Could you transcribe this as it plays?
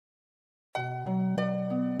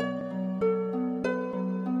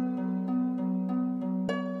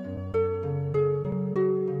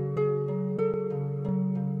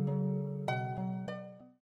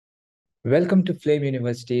Welcome to Flame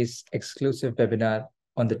University's exclusive webinar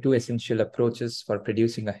on the 2 essential approaches for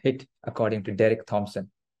producing a hit according to Derek Thompson.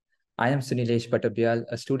 I am Sunilesh Patabyal,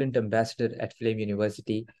 a student ambassador at Flame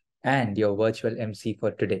University and your virtual MC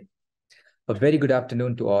for today. A very good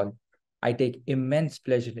afternoon to all. I take immense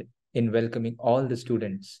pleasure in welcoming all the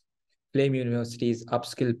students. Flame University's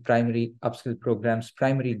Upskill program's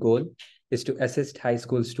primary goal is to assist high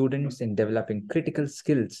school students in developing critical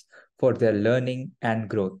skills for their learning and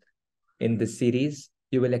growth. In this series,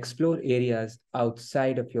 you will explore areas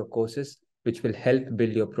outside of your courses which will help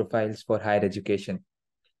build your profiles for higher education.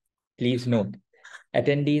 Please note,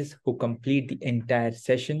 attendees who complete the entire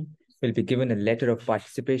session will be given a letter of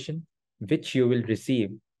participation, which you will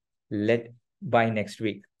receive by next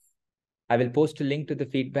week. I will post a link to the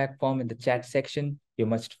feedback form in the chat section. You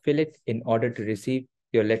must fill it in order to receive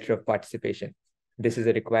your letter of participation. This is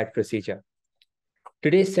a required procedure.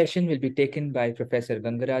 Today's session will be taken by Professor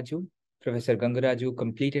Gangaraju. Professor Gangaraju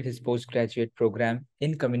completed his postgraduate program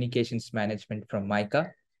in communications management from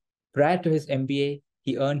MICA. Prior to his MBA,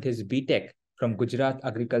 he earned his BTech from Gujarat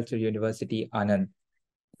Agriculture University, Anand.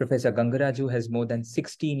 Professor Gangaraju has more than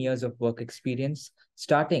 16 years of work experience,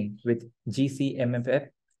 starting with GCMFF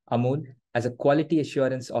Amul as a quality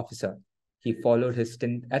assurance officer. He followed his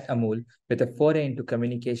stint at Amul with a foray into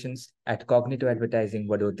communications at Cognitive Advertising,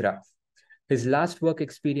 Vadodara. His last work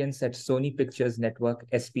experience at Sony Pictures Network,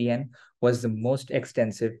 SPN, was the most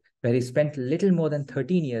extensive, where he spent little more than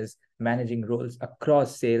 13 years managing roles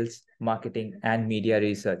across sales, marketing, and media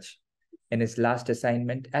research. In his last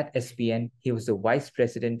assignment at SPN, he was the vice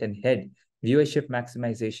president and head viewership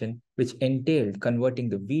maximization, which entailed converting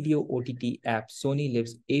the video OTT app Sony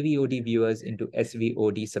Liv's AVOD viewers into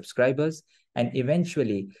SVOD subscribers and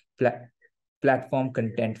eventually platform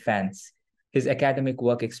content fans. His academic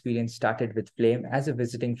work experience started with Flame as a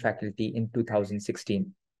visiting faculty in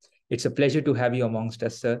 2016. It's a pleasure to have you amongst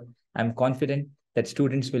us, sir. I'm confident that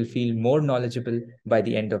students will feel more knowledgeable by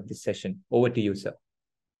the end of this session. Over to you, sir.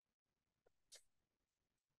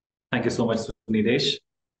 Thank you so much, Sunilesh.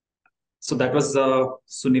 So that was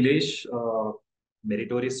Sunilesh,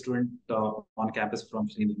 meritorious student on campus from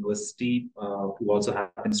Flame University, who also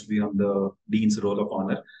happens to be on the Dean's Roll of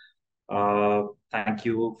Honor. Thank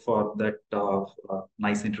you for that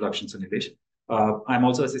nice introduction, Sunilesh. I'm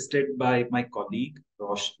also assisted by my colleague,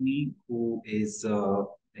 Roshni, who is,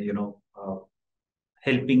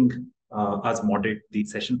 helping us moderate the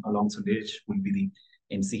session along. Sunilesh will be the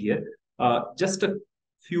MC here. Just a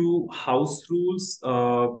few house rules.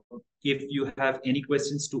 If you have any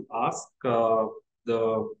questions to ask,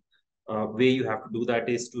 the way you have to do that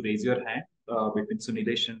is to raise your hand. Between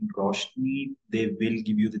Sunilesh and Roshni, they will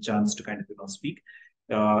give you the chance to kind of speak.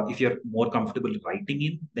 If you're more comfortable writing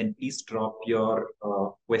in, then please drop your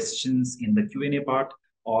questions in the Q&A part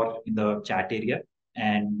or in the chat area.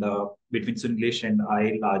 And between Sunilesh and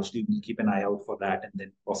I, largely will keep an eye out for that, and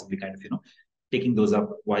then possibly kind of taking those up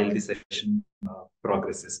while the session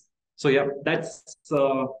progresses. So yeah, that's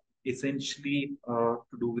essentially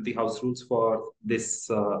to do with the house rules for this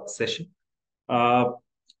session.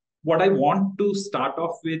 What I want to start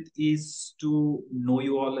off with is to know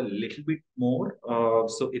you all a little bit more.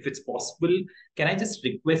 So if it's possible, can I just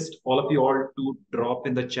request all of you all to drop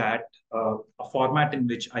in the chat a format in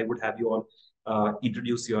which I would have you all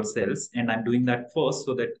introduce yourselves. And I'm doing that first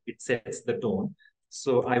so that it sets the tone.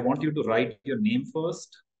 So I want you to write your name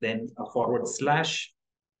first, then a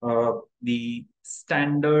 / the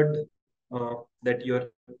standard that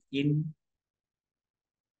you're in,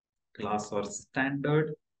 class or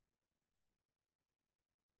standard,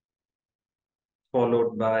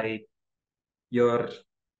 followed by your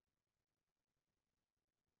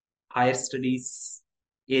higher studies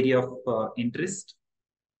area of interest,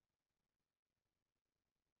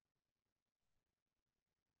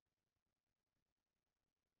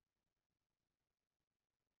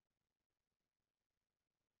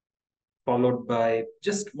 followed by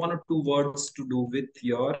just 1 or 2 words to do with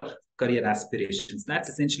your career aspirations. That's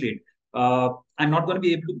essentially it. I'm not going to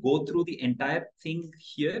be able to go through the entire thing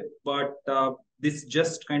here, but this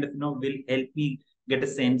just kind of will help me get a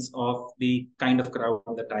sense of the kind of crowd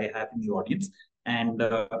that I have in the audience. And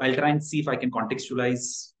I'll try and see if I can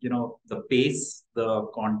contextualize, the pace, the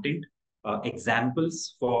content,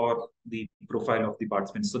 examples for the profile of the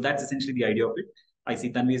participants. So that's essentially the idea of it. I see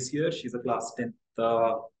Tanvi is here. She's a class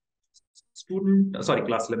 10th student,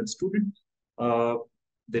 class 11 student.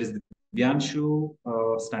 There is Vyanshu,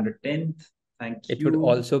 standard 10th. Thank you. It would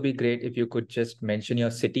also be great if you could just mention your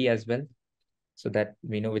city as well, so that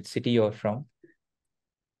we know which city you're from.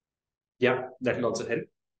 Yeah, that will also help.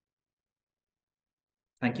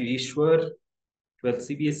 Thank you, Ishwar.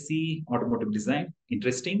 12th CBSC, automotive design,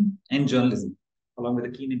 interesting, and journalism, along with a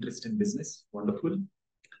keen interest in business. Wonderful.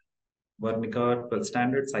 Varnika, 12th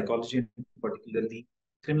standard, psychology, and particularly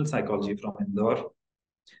criminal psychology from Indore.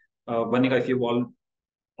 Varnika, if you've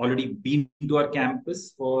already been to our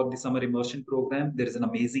campus for the summer immersion program, there is an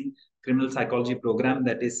amazing criminal psychology program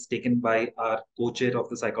that is taken by our co-chair of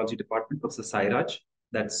the psychology department, Professor Sairaj.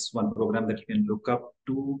 That's one program that you can look up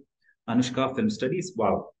to. Anushka, film studies.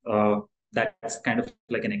 Wow. That's kind of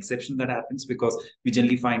like an exception that happens because we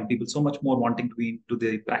generally find people so much more wanting to be to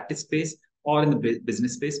the practice space or in the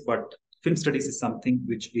business space. But film studies is something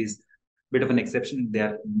which is a bit of an exception. They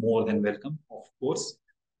are more than welcome, of course.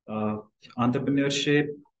 Uh, Entrepreneurship,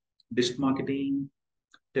 digital marketing,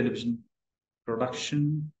 television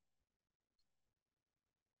production.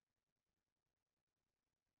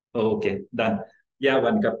 Okay, done. Yeah,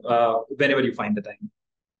 one cup. Whenever you find the time.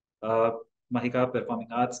 Uh, Mahika, performing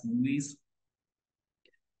arts, movies,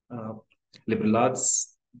 uh, liberal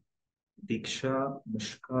arts, Diksha,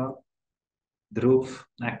 Mushka, Dhruv,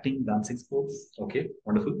 acting, dancing, sports. Okay,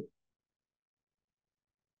 wonderful.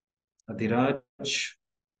 Adhiraj,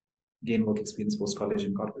 gain work experience post college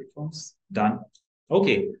in corporate firms. Done.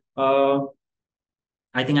 Okay.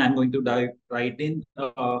 I think I'm going to dive right in.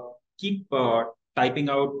 Keep typing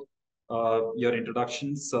out your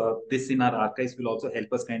introductions. This in our archives will also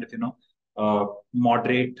help us kind of,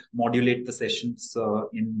 modulate the sessions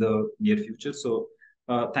in the near future. So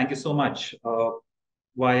thank you so much.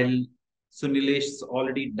 While Sunilesh's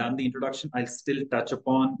already done the introduction, I'll still touch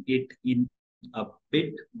upon it in a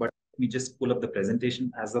bit, but let me just pull up the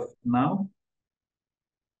presentation as of now.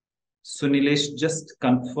 Sunilesh, just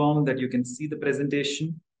confirm that you can see the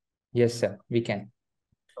presentation. Yes, sir, we can.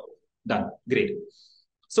 Done. Great.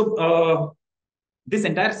 So this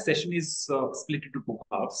entire session is split into two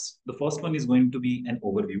parts. The first one is going to be an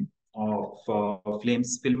overview of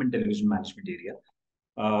Flame's film and television management area,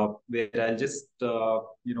 where I'll just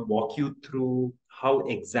walk you through how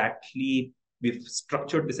exactly we've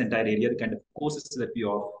structured this entire area, the kind of courses that we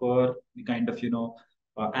offer, the kind of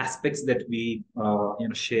aspects that we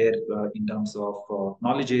share in terms of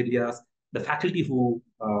knowledge areas, the faculty who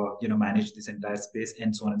manage this entire space,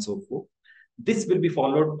 and so on and so forth. This will be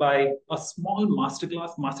followed by a small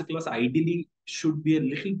masterclass. Masterclass ideally should be a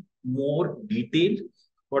little more detailed.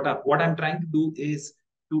 What I'm trying to do is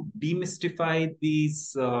to demystify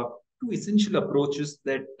these two essential approaches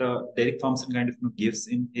that Derek Thompson kind of gives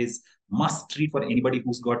in his must read for anybody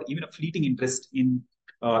who's got even a fleeting interest in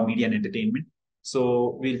media and entertainment.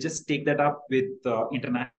 So we'll just take that up with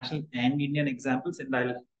international and Indian examples, and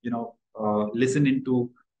I'll listen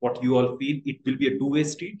into what you all feel. It will be a two-way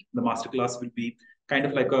street. The masterclass will be kind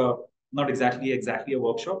of like a not exactly a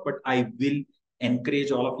workshop, but I will encourage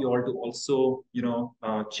all of you all to also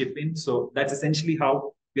chip in. So that's essentially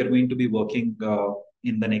how we are going to be working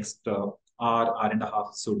in the next hour and a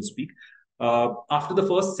half, so to speak. After the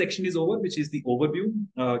first section is over, which is the overview,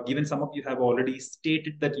 given some of you have already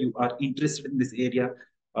stated that you are interested in this area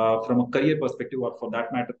from a career perspective, or for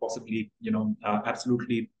that matter, possibly,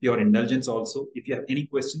 absolutely pure indulgence also. If you have any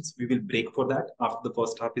questions, we will break for that after the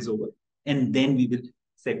first half is over. And then we will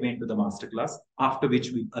segue into the masterclass, after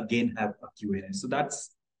which we again have a Q&A. So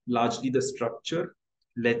that's largely the structure.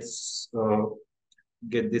 Let's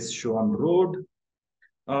get this show on the road.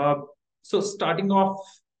 So starting off,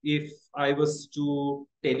 if I was to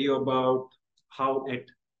tell you about how at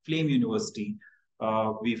Flame University,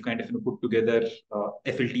 we've kind of put together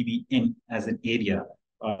FLTBN as an area.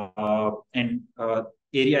 And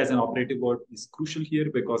area as an operative word is crucial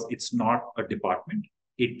here because it's not a department.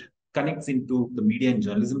 It connects into the media and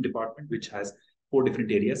journalism department, which has 4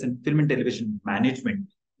 different areas. And film and television management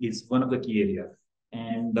is one of the key areas.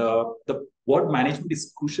 And the word management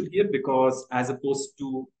is crucial here because as opposed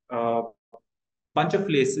to bunch of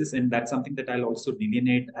places, and that's something that I'll also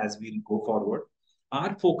delineate as we'll go forward.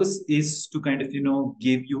 Our focus is to kind of,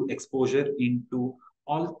 give you exposure into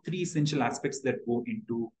all 3 essential aspects that go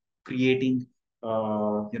into creating,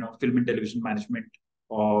 film and television management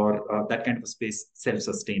or that kind of a space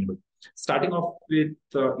self-sustainable. Starting off with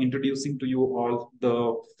introducing to you all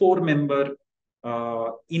the 4-member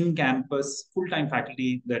in-campus full-time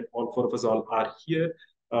faculty that all 4 of us all are here.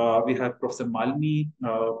 We have Professor Malini,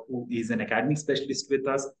 who is an academic specialist with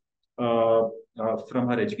us. From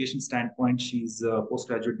her education standpoint, she's a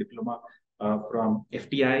postgraduate diploma from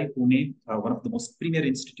FTI, Pune, one of the most premier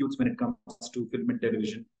institutes when it comes to film and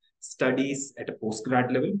television studies at a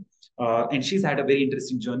postgrad level. And she's had a very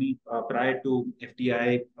interesting journey. Prior to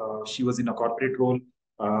FTI, she was in a corporate role,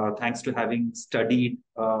 thanks to having studied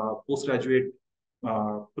postgraduate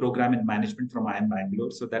program in management from IIM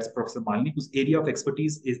Bangalore. So that's Professor Malini, whose area of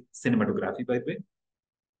expertise is cinematography, by the way.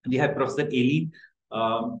 We have Professor Aileen.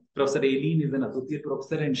 Professor Aileen is an associate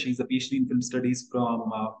professor and she's a PhD in film studies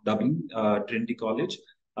from Dublin, Trinity College.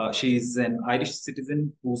 She's an Irish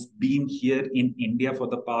citizen who's been here in India for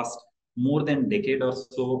the past more than a decade or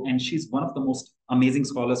so, and she's one of the most amazing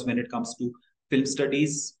scholars when it comes to film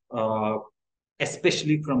studies,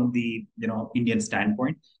 especially from the Indian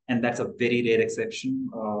standpoint. And that's a very rare exception.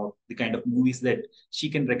 The kind of movies that she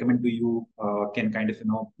can recommend to you can kind of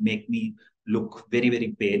make me look very,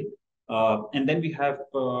 very pale. And then we have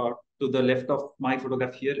to the left of my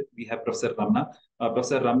photograph here, we have Professor Ramna.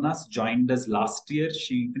 Professor Ramnas joined us last year.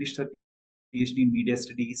 She finished her PhD in media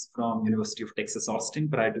studies from University of Texas Austin,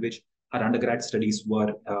 prior to which her undergrad studies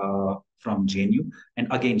were from JNU. And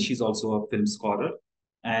again, she's also a film scholar.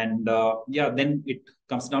 And yeah, then it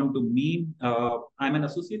comes down to me. I'm an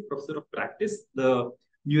associate professor of practice. The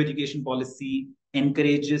new education policy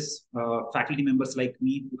encourages faculty members like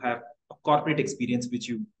me who have a corporate experience, which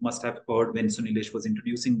you must have heard when Sunilesh was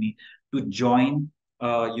introducing me, to join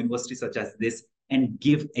universities such as this and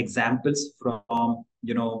give examples from,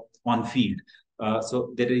 on field.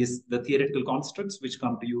 So there is the theoretical constructs which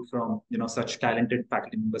come to you from, such talented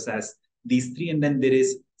faculty members as these three. And then there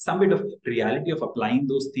is some bit of reality of applying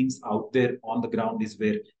those things out there on the ground is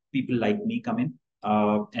where people like me come in.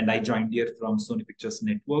 And I joined here from Sony Pictures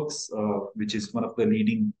Networks, which is one of the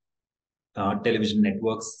leading television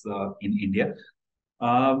networks in India.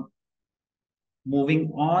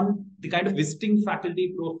 Moving on, the kind of visiting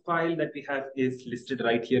faculty profile that we have is listed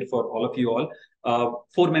right here for all of you all.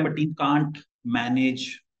 4-member team can't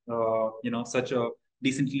manage, such a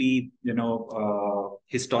decently,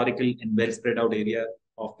 historical and well spread out area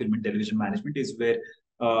of film and television management, is where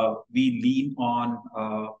we lean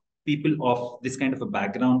on people of this kind of a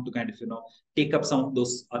background to kind of, take up some of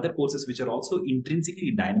those other courses which are also intrinsically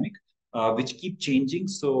dynamic, which keep changing.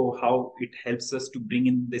 So how it helps us to bring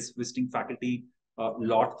in this visiting faculty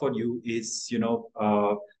lot for you is,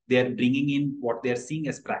 they are bringing in what they are seeing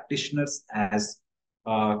as practitioners, as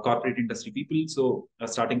corporate industry people. So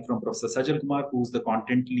starting from Professor Sajal Kumar, who's the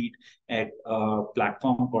content lead at a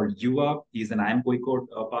platform called Yuva. He's an IIM Boycott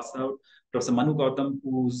pass out. Professor Manu Gautam,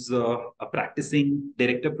 who's a practicing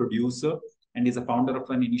director producer and is a founder of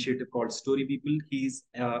an initiative called Story People. He's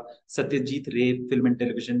Satyajit Ray Film and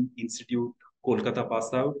Television Institute, Kolkata pass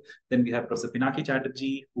out. Then we have Professor Pinaki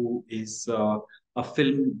Chatterjee, who is a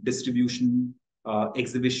film distribution,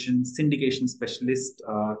 exhibition, syndication specialist.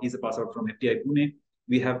 He's a pass out from FTI Pune.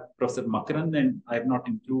 We have Professor Makaran, and I have not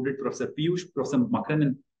included Professor Piyush. Professor Makaran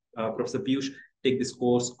and Professor Piyush take this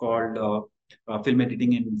course called film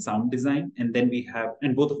editing and sound design. And then we have,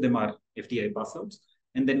 and both of them are FTI pass outs.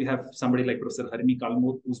 And then we have somebody like Professor Harini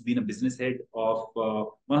Kalmur, who's been a business head of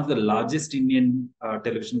one of the largest Indian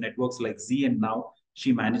television networks like Z, and now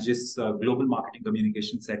she manages global marketing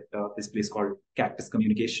communications at this place called Cactus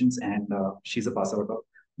Communications, and she's a pass out of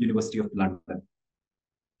University of London.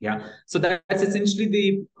 Yeah, so that's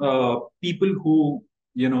essentially the people who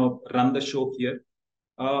run the show here.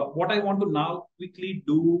 What I want to now quickly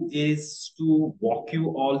do is to walk you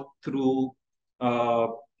all through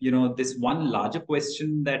this one larger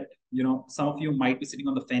question that some of you might be sitting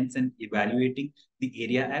on the fence and evaluating the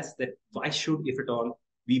area as, that why should, if at all,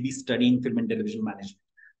 we be studying film and television management?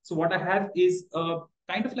 So what I have is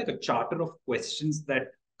kind of like a charter of questions that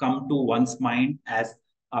come to one's mind as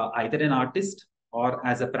either an artist or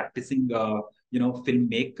as a practicing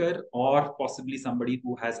filmmaker, or possibly somebody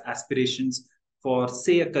who has aspirations for,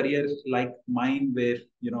 say, a career like mine, where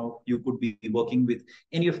you could be working with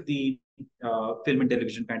any of the film and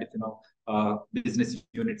television kind of business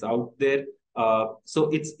units out there. So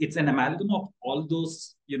it's an amalgam of all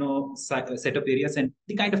those set of areas, and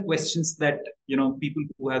the kind of questions that people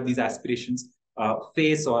who have these aspirations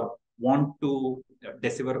face or want to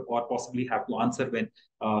decipher or possibly have to answer when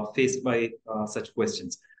faced by such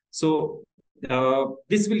questions. So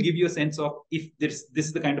this will give you a sense of, if this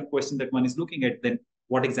is the kind of question that one is looking at, then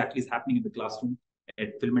what exactly is happening in the classroom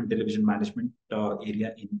at film and television management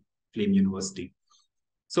area in Flame University.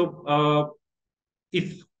 So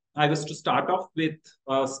if I was to start off with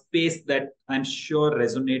a space that I'm sure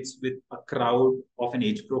resonates with a crowd of an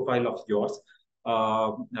age profile of yours,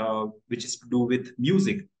 which is to do with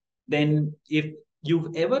music, then if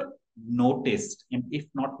you've ever noticed, and if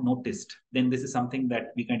not noticed, then this is something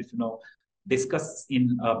that we kind of discuss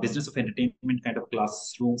in a business of entertainment kind of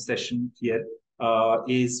classroom session here,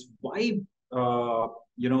 is why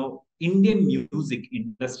Indian music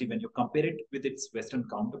industry, when you compare it with its Western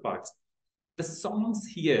counterparts, the songs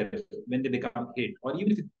here, when they become hit, or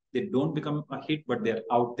even if they don't become a hit, but they're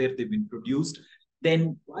out there, they've been produced,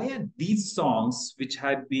 then why are these songs, which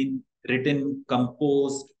have been written,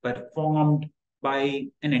 composed, performed by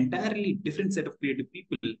an entirely different set of creative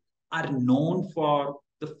people, are known for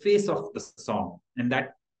the face of the song? And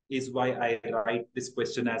that is why I write this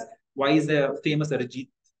question as, why is a famous Arijit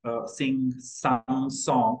Singh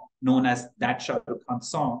song known as that Shah Rukh Khan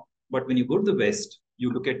song? But when you go to the West,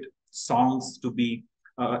 you look at songs to be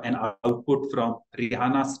an output from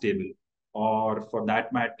Rihanna's stable, or for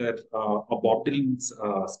that matter, a Bob Dylan's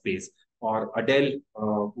space, or Adele,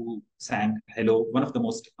 who sang Hello, one of the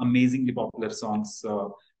most amazingly popular songs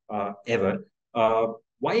ever.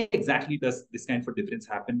 Why exactly does this kind of a difference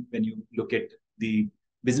happen when you look at the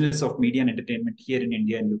business of media and entertainment here in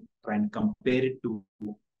India and you try and compare it to,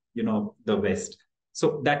 the West?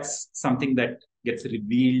 So that's something that gets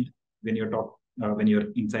revealed when when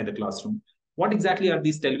you're inside the classroom. What exactly are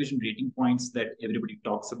these television rating points that everybody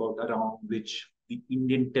talks about, around which the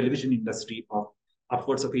Indian television industry of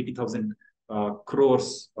upwards of 80,000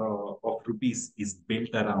 crores of rupees is built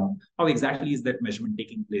around? How exactly is that measurement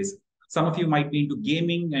taking place? Some of you might be into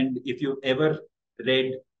gaming, and if you've ever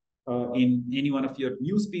read in any one of your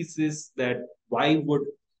news pieces that why would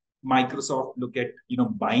Microsoft look at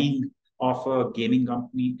buying of a gaming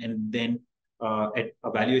company and then at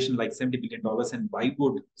a valuation like $70 billion, and why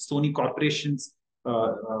would Sony Corporation's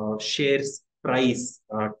shares price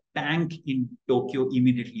tank in Tokyo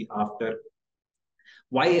immediately after?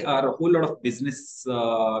 Why are a whole lot of businesses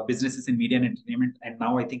in media and entertainment, and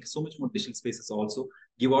now I think so much more digital spaces also,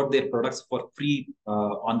 give out their products for free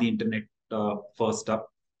on the internet first up?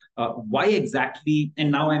 Why exactly?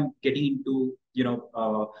 And now I'm getting into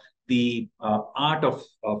the art of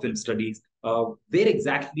film studies. Where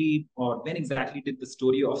exactly, or when exactly did the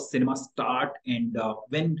story of cinema start, and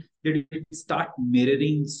when did it start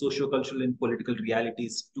mirroring socio-cultural and political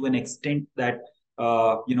realities to an extent that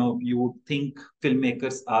you would think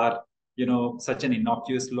filmmakers are, such an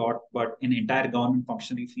innocuous lot, but an entire government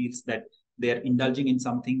functionary feels that they are indulging in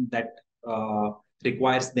something that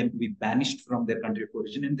requires them to be banished from their country of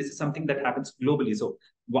origin. And this is something that happens globally. So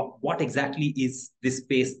what exactly is this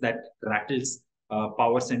space that rattles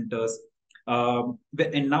power centers?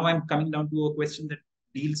 And now I'm coming down to a question that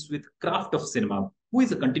deals with craft of cinema. Who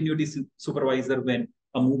is a continuity supervisor when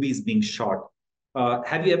a movie is being shot?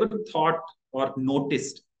 Have you ever thought or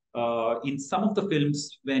noticed in some of the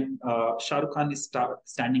films when Shah Rukh Khan is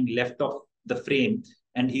standing left of the frame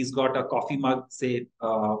and he's got a coffee mug, say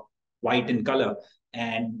white in color,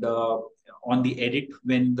 and on the edit,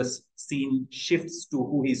 when the scene shifts to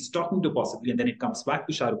who he's talking to possibly, and then it comes back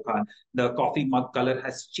to Shah Rukh Khan, the coffee mug color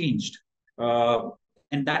has changed. Uh,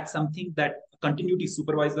 and that's something that a continuity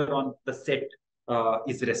supervisor on the set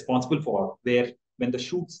is responsible for, where when the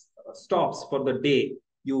shoot stops for the day,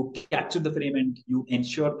 you capture the frame and you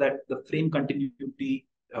ensure that the frame continuity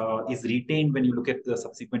is retained when you look at the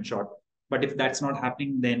subsequent shot. But if that's not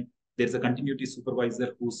happening, then there's a continuity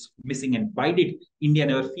supervisor who's missing. And why did India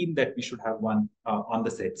never feel that we should have one on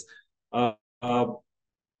the sets? Uh, uh,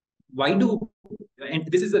 why do, and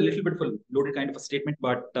this is a little bit of a loaded kind of a statement,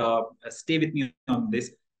 but stay with me on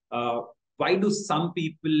this. Uh, why do some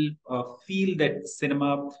people feel that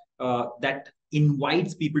cinema that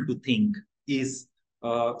invites people to think is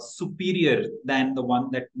superior than the one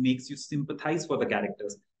that makes you sympathize for the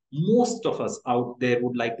characters? Most of us out there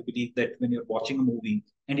would like to believe that when you're watching a movie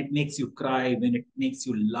and it makes you cry, when it makes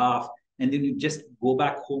you laugh, and then you just go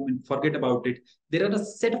back home and forget about it, there are a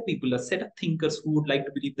set of people, a set of thinkers who would like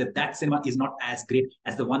to believe that that cinema is not as great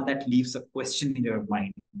as the one that leaves a question in your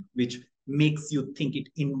mind, which makes you think, it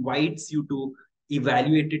invites you to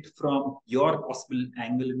evaluate it from your possible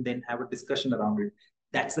angle and then have a discussion around it.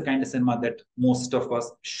 That's the kind of cinema that most of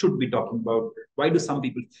us should be talking about. Why do some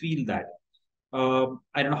people feel that?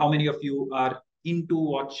 I don't know how many of you are into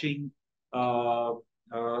watching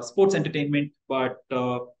sports entertainment, but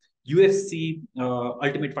UFC,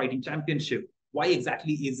 Ultimate Fighting Championship, why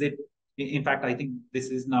exactly is it? In fact, I think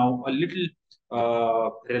this is now a little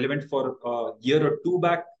relevant for a year or two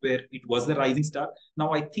back, where it was the rising star.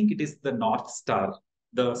 Now I think it is the North Star,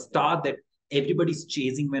 the star that everybody's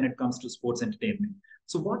chasing when it comes to sports entertainment.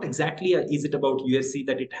 So what exactly is it about UFC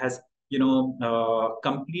that it has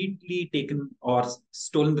completely taken or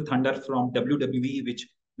stolen the thunder from WWE, which,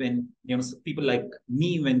 when people like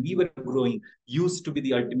me, when we were growing, used to be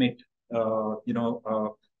the ultimate,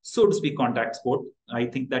 so to speak, contact sport. I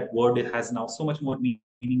think that word has now so much more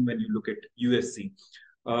meaning when you look at UFC.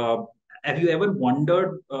 Uh, have you ever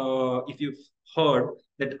wondered if you've heard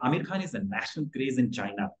that Amir Khan is a national craze in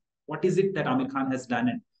China? What is it that Amir Khan has done,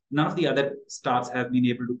 and none of the other stars have been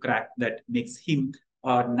able to crack, that makes him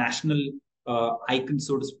national icon,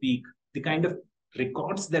 so to speak. The kind of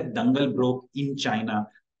records that Dangal broke in China,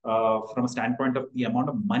 from a standpoint of the amount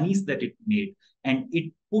of monies that it made, and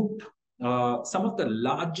it put some of the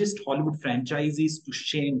largest Hollywood franchises to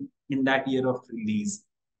shame in that year of release.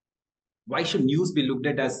 Why should news be looked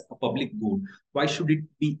at as a public good? Why should it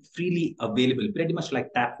be freely available, pretty much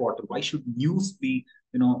like tap water? Why should news be,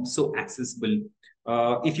 so accessible?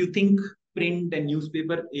 If you think print and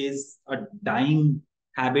newspaper is a dying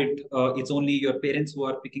habit, it's only your parents who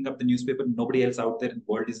are picking up the newspaper, nobody else out there in the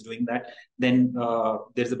world is doing that, then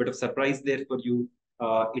there's a bit of surprise there for you.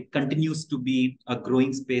 It continues to be a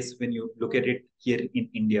growing space when you look at it here in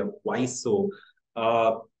India. Why so?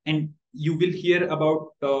 And you will hear about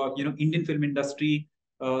Indian film industry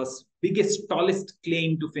biggest tallest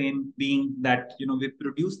claim to fame being that we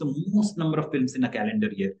produce the most number of films in a calendar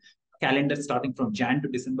year. Calendar starting from Jan to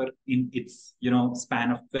December, in its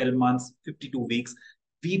span of 12 months, 52 weeks,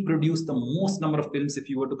 we produce the most number of films if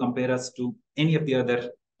you were to compare us to any of the other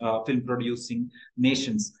film producing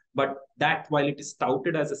nations. But that, while it is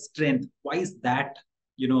touted as a strength, why is that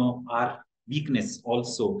our weakness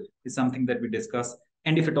also, is something that we discuss.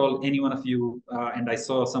 And if at all any one of you, and I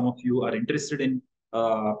saw some of you are interested in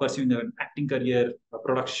pursuing an acting career, a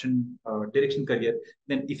production, direction career,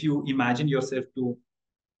 then if you imagine yourself to,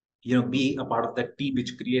 be a part of that team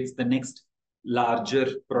which creates the next larger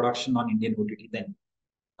production on Indian OTT, then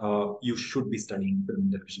you should be studying film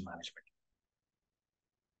and television management.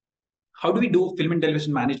 How do we do film and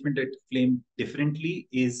television management at Flame differently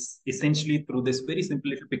is essentially through this very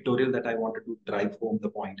simple little pictorial that I wanted to drive home the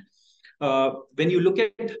point. When you look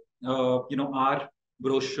at our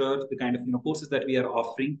brochure, the kind of courses that we are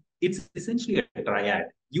offering, it's essentially a triad.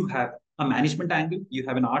 You have a management angle, you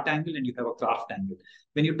have an art angle, and you have a craft angle.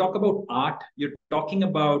 When you talk about art, you're talking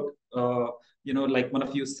about like one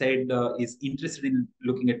of you said is interested in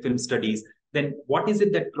looking at film studies. Then what is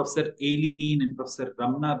it that Professor Aileen and Professor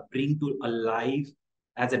Ramna bring to alive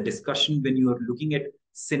as a discussion when you are looking at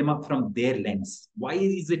cinema from their lens? Why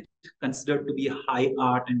is it considered to be high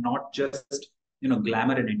art and not just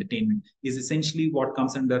glamour and entertainment? Is essentially what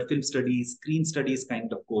comes under film studies, screen studies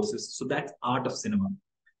kind of courses. So that's art of cinema.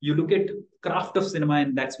 You look at craft of cinema,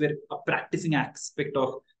 and that's where a practicing aspect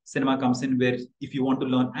of cinema comes in, where if you want to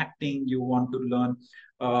learn acting, you want to learn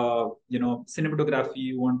cinematography,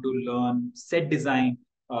 you want to learn set design,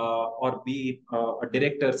 or be a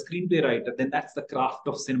director, screenplay writer, then that's the craft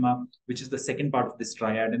of cinema, which is the second part of this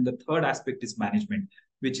triad. And the third aspect is management,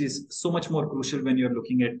 which is so much more crucial when you're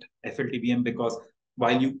looking at FLTVM, because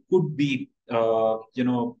while you could be,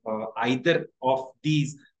 either of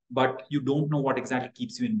these, but you don't know what exactly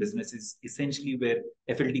keeps you in business, is essentially where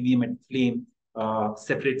FLTVM and Flame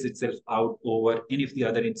separates itself out over any of the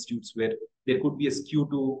other institutes, where there could be a skew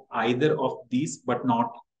to either of these, but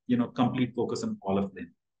not complete focus on all of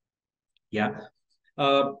them. Yeah.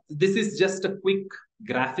 This is just a quick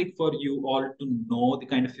graphic for you all to know the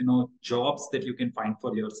kind of jobs that you can find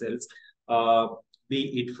for yourselves,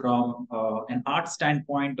 be it from an art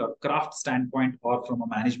standpoint or craft standpoint or from a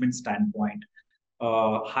management standpoint.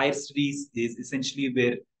 Higher studies is essentially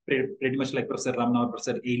where, pretty much like Professor Ramna or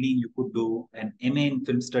Professor Aileen, you could do an MA in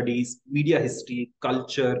film studies, media history,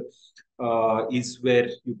 culture, is where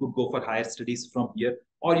you could go for higher studies from here.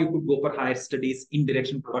 Or you could go for higher studies in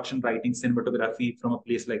direction, production, writing, cinematography from a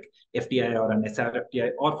place like FTI or an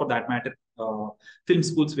SRFTI, or for that matter, film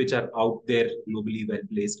schools which are out there globally well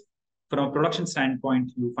placed. From a production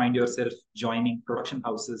standpoint, you find yourself joining production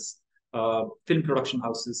houses, film production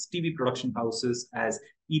houses, TV production houses as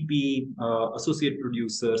EP, associate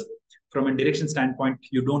producers. From a direction standpoint,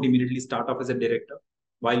 you don't immediately start off as a director.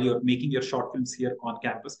 While you're making your short films here on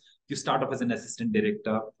campus, you start off as an assistant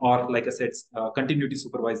director, or like I said, continuity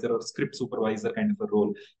supervisor or script supervisor kind of a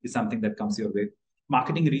role is something that comes your way.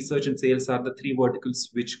 Marketing, research, and sales are the three verticals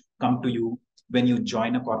which come to you when you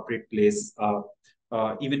join a corporate place,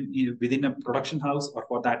 even within a production house, or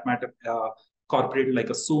for that matter, corporate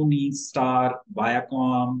like a Sony, Star,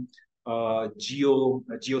 Viacom, Geo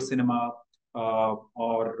Cinema,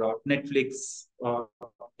 or Netflix,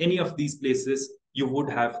 any of these places, you would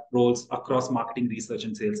have roles across marketing, research,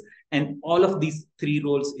 and sales. And all of these three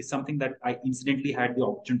roles is something that I incidentally had the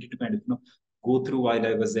opportunity to kind of go through while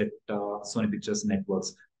I was at Sony Pictures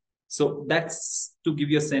Networks. So that's to give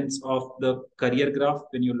you a sense of the career graph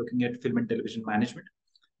when you're looking at film and television management.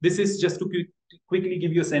 This is just to quickly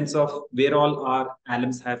give you a sense of where all our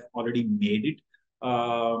alums have already made it.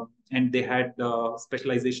 And they had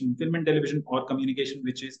specialization in film and television or communication,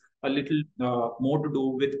 which is a little more to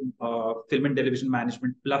do with film and television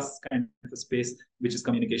management plus kind of a space, which is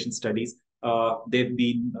communication studies. they've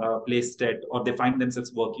been placed at, or they find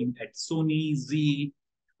themselves working at Sony, Z,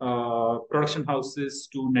 production houses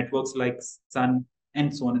to networks like Sun,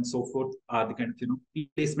 and so on and so forth, are the kind of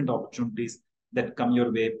placement opportunities that come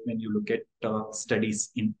your way when you look at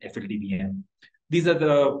studies in FLDBM. These are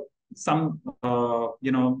the some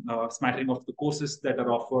smattering of the courses that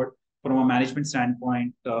are offered from a management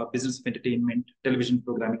standpoint: business of entertainment, television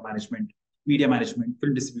programming management, media management,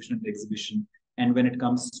 film distribution and exhibition. And when it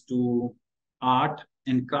comes to art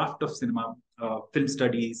and craft of cinema, film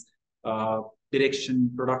studies, direction,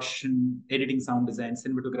 production, editing, sound design,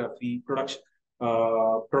 cinematography,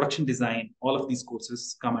 production design, all of these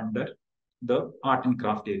courses come under the art and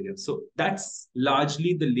craft area. So that's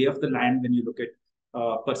largely the lay of the land when you look at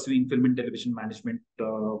pursuing film and television management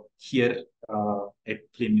here at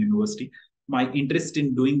Flame University. My interest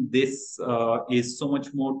in doing this is so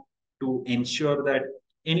much more to ensure that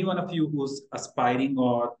any one of you who's aspiring,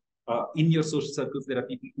 or in your social circles, there are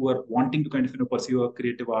people who are wanting to kind of pursue a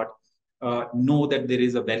creative art, know that there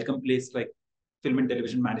is a welcome place like film and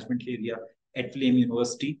television management area at Flame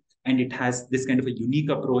University, and it has this kind of a unique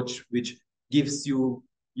approach which gives you,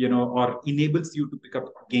 or enables you to pick up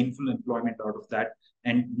gainful employment out of that,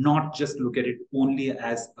 and not just look at it only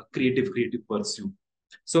as a creative pursuit.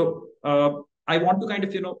 So I want to kind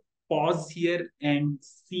of pause here and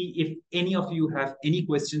see if any of you have any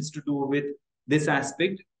questions to do with this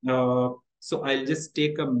aspect. So I'll just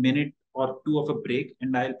take a minute or two of a break,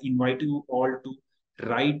 and I'll invite you all to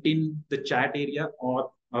write in the chat area,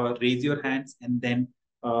 or raise your hands, and then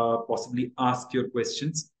possibly ask your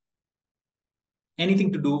questions.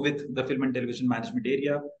 Anything to do with the film and television management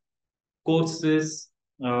area, courses,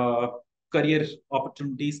 career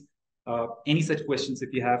opportunities, any such questions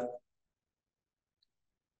if you have.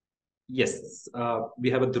 Yes, we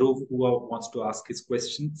have a Dhruv who wants to ask his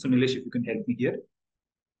question. So Nilesh, if you can help me here.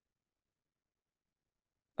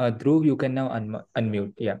 Dhruv, you can now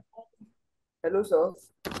unmute. Yeah. Hello, sir.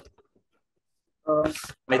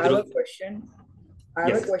 I have a question. I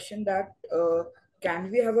have a question that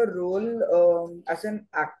can we have a role as an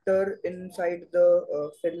actor inside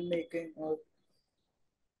the filmmaking?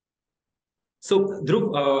 So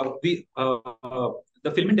Dhruv,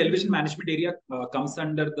 the film and television management area comes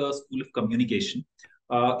under the School of Communication.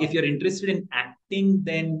 If you're interested in acting,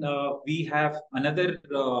 then we have another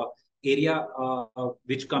area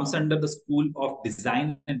which comes under the School of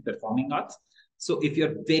Design and Performing Arts. So if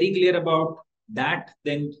you're very clear about that,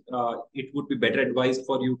 then it would be better advised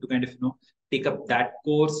for you to kind of take up that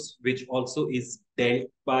course, which also is dealt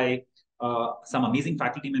by some amazing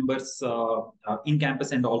faculty members in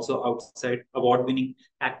campus and also outside. Award-winning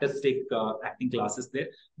actors take acting classes there.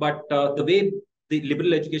 But the way the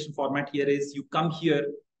liberal education format here is, you come here,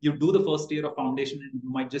 you do the first year of foundation, and you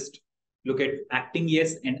might just look at acting,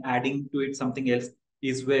 yes, and adding to it something else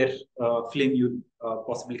is where Flame will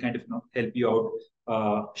possibly kind of help you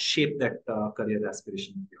out, shape that career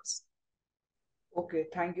aspiration of yours. Okay,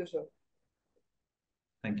 thank you, sir.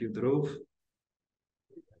 Thank you, Dhruv.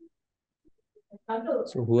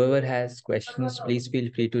 So whoever has questions, please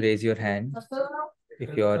feel free to raise your hand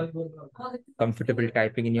if you're comfortable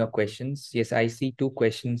typing in your questions. Yes, I see 2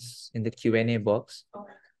 questions in the Q&A box.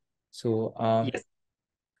 So, yes.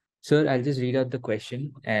 Sir, I'll just read out the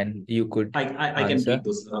question and you could I can read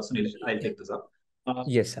those, Sunil. I'll take those up.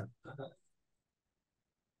 Yes, sir.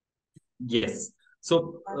 Yes.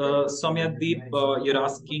 So, Soumya Deep, you're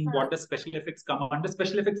asking what does special effects come under?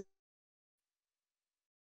 Special effects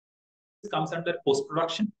comes under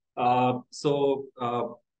post-production.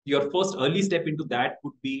 Your first early step into that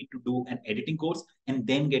would be to do an editing course, and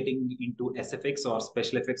then getting into SFX or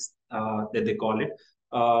special effects that they call it.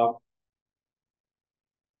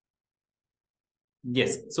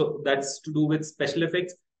 Yes, so that's to do with special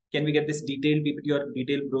effects. Can we get this detailed PPT or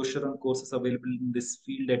detailed brochure on courses available in this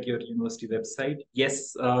field at your university website?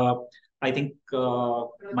 Yes, I think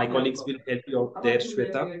my colleagues will help you out there,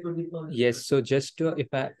 Shweta. Yes, so just to,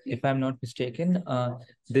 if I'm not mistaken,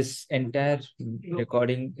 this entire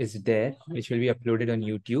recording is there, which will be uploaded on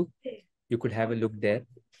YouTube. You could have a look there.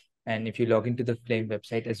 And if you log into the Flame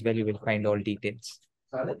website as well, you will find all details.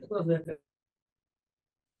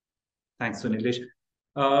 Thanks, Sunilesh.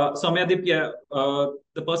 Soumyadip,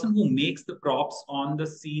 the person who makes the props on the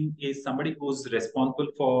scene is somebody who's responsible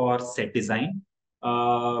for set design.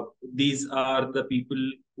 These are the people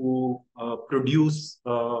who produce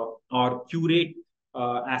or curate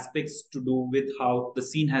aspects to do with how the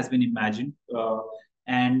scene has been imagined.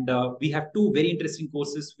 And we have 2 very interesting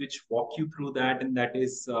courses which walk you through that. And that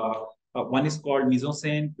is, one is called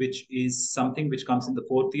mise-en-scène, which is something which comes in the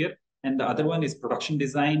 4th year. And the other one is production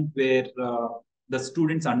design, where the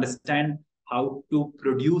students understand how to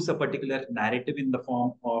produce a particular narrative in the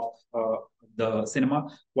form of the cinema.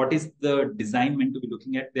 What is the design meant to be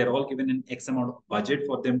looking at? They're all given an X amount of budget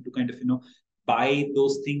for them to kind of, buy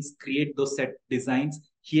those things, create those set designs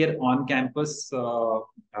here on campus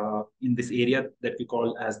in this area that we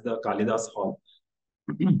call as the Kalidas Hall.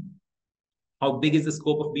 How big is the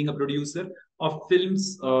scope of being a producer of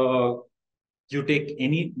films? You take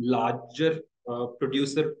any larger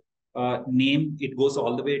producer name, it goes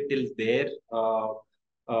all the way till there.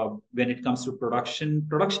 When it comes to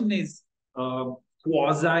production is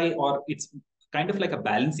quasi, or it's kind of like a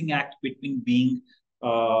balancing act between being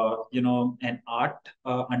an art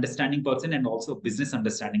understanding person and also a business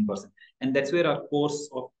understanding person. And that's where our course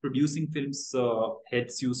of producing films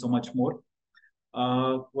heads you so much more.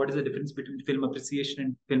 What is the difference between film appreciation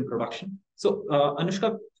and film production? So,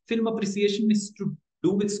 Anushka, film appreciation is to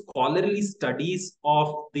do with scholarly studies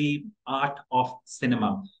of the art of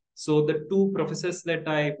cinema. So, the two professors that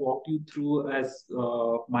I walked you through as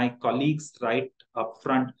my colleagues right up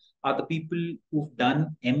front are the people who've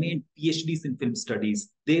done MA and PhDs in film studies.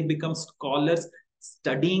 They become scholars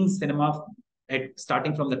studying cinema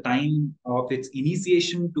starting from the time of its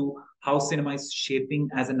initiation to how cinema is shaping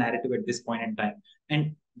as a narrative at this point in time.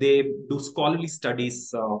 And they do scholarly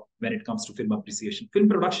studies when it comes to film appreciation. Film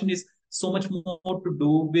production is so much more to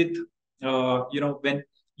do with, when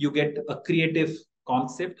you get a creative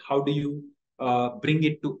concept, how do you bring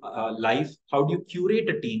it to life? How do you curate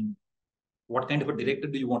a team? What kind of a director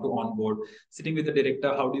do you want to onboard? Sitting with the director,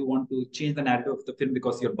 how do you want to change the narrative of the film?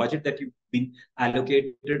 Because your budget that you've been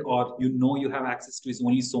allocated or you have access to is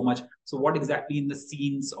only so much. So what exactly in the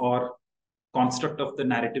scenes or construct of the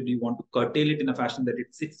narrative do you want to curtail it in a fashion that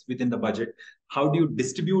it sits within the budget? How do you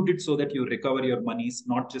distribute it so that you recover your monies,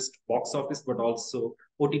 not just box office, but also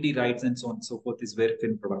OTT rights and so on and so forth is where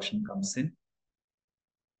film production comes in.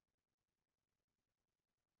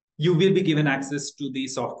 You will be given access to the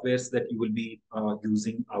softwares that you will be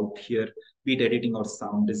using out here, be it editing or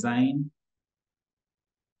sound design.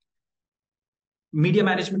 Media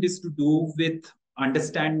management is to do with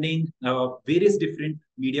understanding various different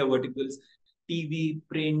media verticals, TV,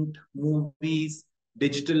 print, movies,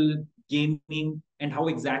 digital, gaming, and how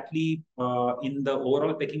exactly in the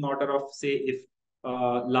overall pecking order of, say, if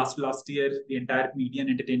last year the entire media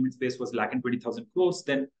and entertainment space was lakh and 20,000 crores,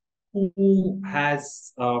 then who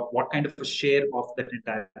has what kind of a share of that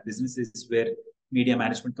entire business is where media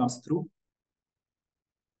management comes through.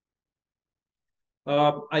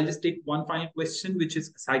 I'll just take one final question, which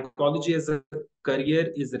is psychology as a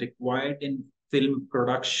career is required in film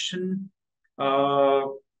production.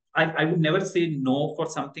 I would never say no for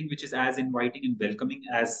something which is as inviting and welcoming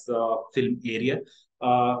as film area,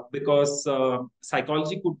 because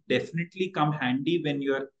psychology could definitely come handy when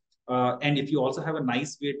you're and if you also have a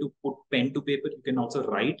nice way to put pen to paper, you can also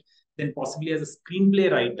write. Then possibly as a screenplay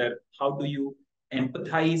writer, how do you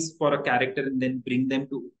empathize for a character and then bring them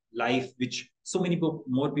to life, which so many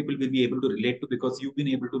more people will be able to relate to because you've been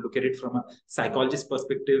able to look at it from a psychologist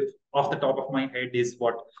perspective. Off the top of my head is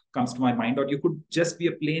what comes to my mind. Or you could just be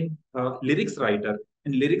a plain lyrics writer.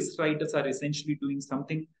 And lyrics writers are essentially doing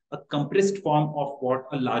something, a compressed form of what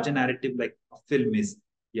a larger narrative like a film is.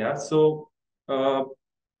 Yeah. So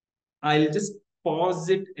I'll just pause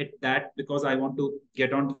it at that because I want to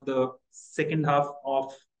get on to the second half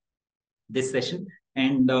of this session.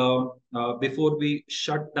 And before we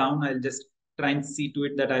shut down, I'll just try and see to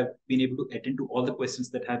it that I've been able to attend to all the questions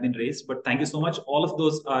that have been raised. But thank you so much. All of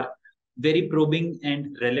those are very probing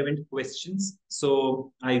and relevant questions.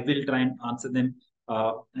 So I will try and answer them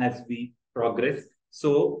as we progress.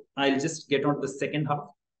 So I'll just get on to the second half.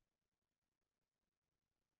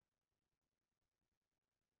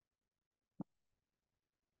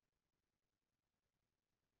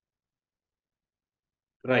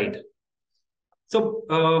 Right.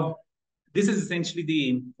 So this is essentially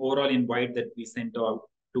the overall invite that we sent out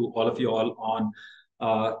to all of you all on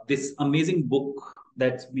this amazing book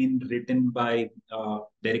that's been written by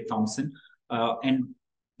Derek Thompson. And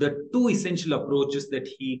the two essential approaches that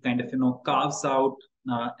he kind of, carves out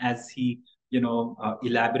as he,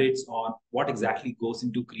 elaborates on what exactly goes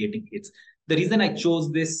into creating hits. The reason I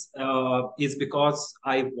chose this is because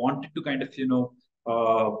I wanted to kind of,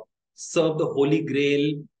 serve the holy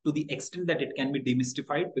grail to the extent that it can be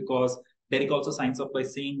demystified, because Derek also signs off by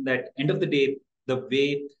saying that end of the day, the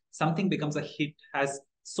way something becomes a hit has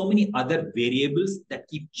so many other variables that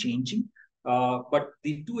keep changing. But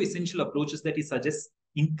the two essential approaches that he suggests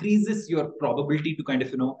increases your probability to kind of,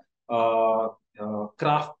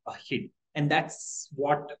 craft a hit. And that's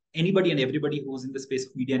what anybody and everybody who's in the space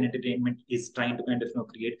of media and entertainment is trying to kind of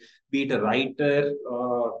create, be it a writer,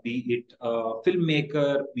 be it a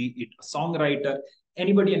filmmaker, be it a songwriter.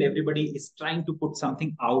 Anybody and everybody is trying to put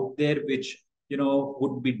something out there which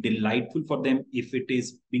would be delightful for them if it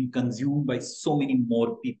is being consumed by so many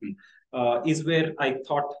more people. Is where I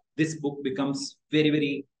thought this book becomes very,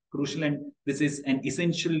 very crucial, and this is an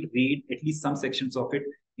essential read, at least some sections of it,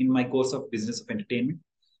 in my course of business of entertainment.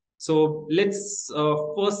 So let's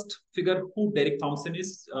first figure who Derek Thompson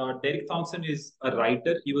is. Derek Thompson is a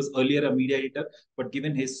writer. He was earlier a media editor, but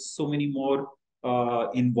given his so many more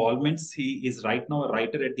involvements, he is right now a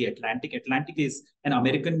writer at The Atlantic. Atlantic is an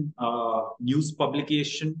American news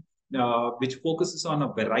publication which focuses on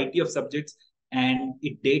a variety of subjects, and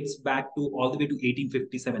it dates back to all the way to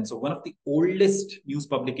 1857. So one of the oldest news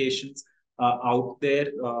publications out there.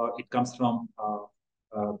 It comes from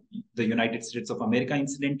the United States of America,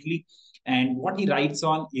 incidentally. And what he writes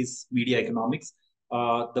on is media economics.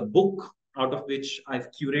 The book out of which I've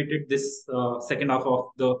curated this second half of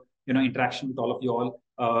the interaction with all of you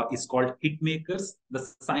all is called Hitmakers, the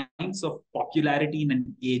Science of Popularity in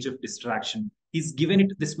an Age of Distraction. He's given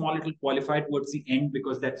it this small little qualified towards the end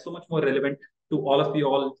because that's so much more relevant to all of you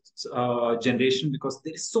all generation, because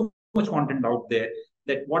there is so much content out there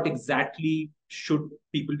that what exactly should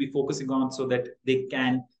people be focusing on so that they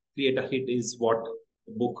can create a hit is what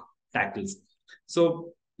the book tackles.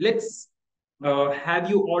 So let's have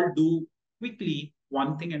you all do quickly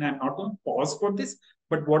one thing, and I'm not going to pause for this,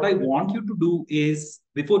 but what I want you to do is,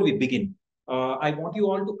 before we begin, I want you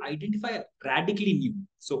all to identify a radically new.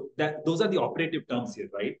 So that those are the operative terms here,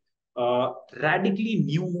 right? Radically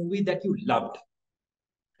new movie that you loved,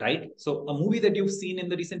 right? So a movie that you've seen in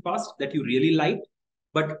the recent past that you really liked,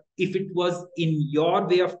 but if it was in your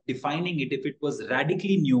way of defining it, if it was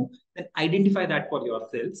radically new, then identify that for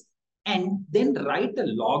yourselves and then write a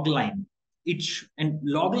log line. And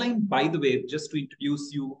log line, by the way, just to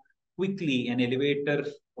introduce you quickly, an elevator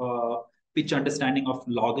pitch understanding of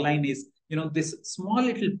log line is, this small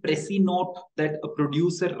little pressy note that a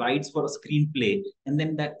producer writes for a screenplay and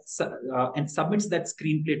then and submits that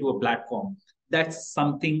screenplay to a platform. That's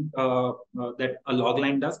something that a log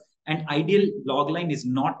line does. An ideal log line is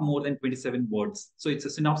not more than 27 words. So it's a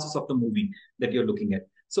synopsis of the movie that you're looking at.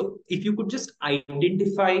 So if you could just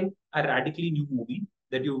identify a radically new movie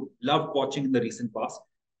that you loved watching in the recent past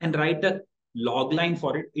and write a log line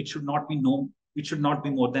for it, it should not be more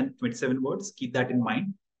than 27 words. Keep that in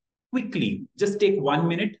mind. Quickly, just take 1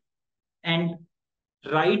 minute and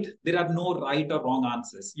write. There are no right or wrong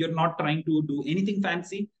answers. You're not trying to do anything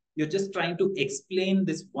fancy. You're just trying to explain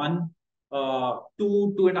this one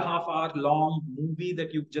 2.5 hour long movie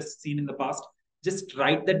that you've just seen in the past. Just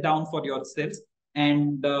write that down for yourselves.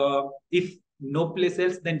 And if no place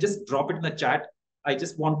else, then just drop it in the chat. I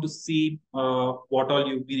just want to see what all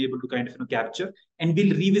you've been able to kind of capture, and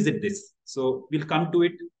we'll revisit this. So we'll come to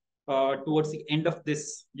it towards the end of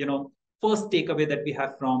this, first takeaway that we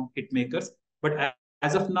have from Hitmakers. But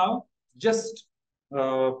as of now, just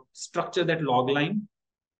structure that log line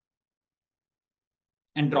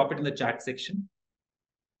and drop it in the chat section.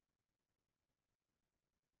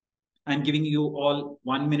 I'm giving you all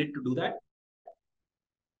 1 minute to do that.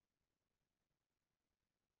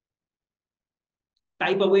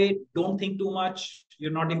 Type away, don't think too much.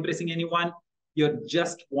 You're not impressing anyone. You're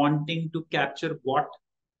just wanting to capture what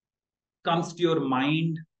comes to your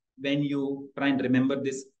mind when you try and remember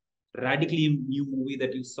this radically new movie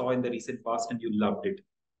that you saw in the recent past and you loved it.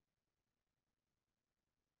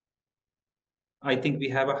 I think we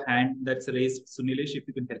have a hand that's raised. Sunilesh, if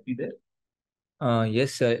you can help me there.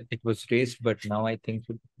 Yes, it was raised, but now I think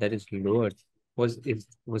that is lowered. Was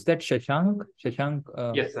that Shashank? Shashank?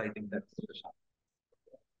 Yes, I think that's Shashank.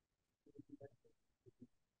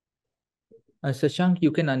 Shashank,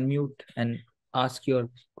 you can unmute and ask your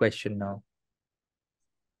question now.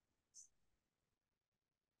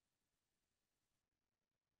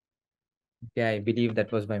 Yeah, I believe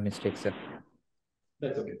that was by mistake, sir.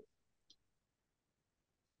 That's okay.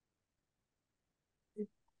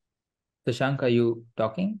 Shashank, are you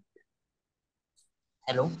talking?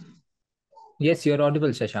 Hello. Yes, you're audible,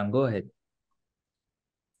 Shashank. Go ahead.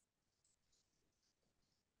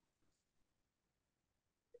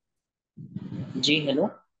 Ji hello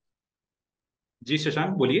जी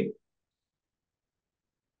शशांक बोलिए।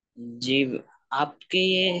 जी आपके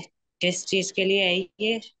ये किस चीज के लिए है?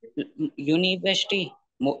 ये university,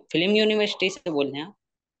 film university से बोल रहे हैं आप?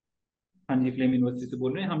 हाँ जी, फिल्म यूनिवर्सिटी से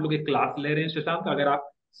बोल रहे हैं। हम लोग एक क्लास ले रहे हैं शशांक, अगर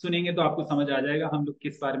आप सुनेंगे तो आपको समझ आ जाएगा हम लोग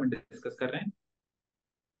किस बारे में डिस्कस कर रहे हैं।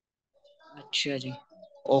 अच्छा जी,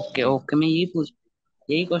 ओके ओके, मैं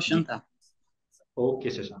यही क्वेश्चन था। Okay,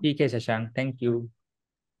 Shashank. ठीक है Shashank, thank you.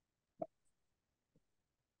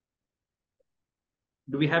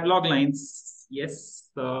 Do we have log lines? Yes.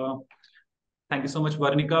 Thank you so much,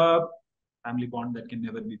 Varnika. Family bond that can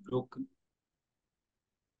never be broken.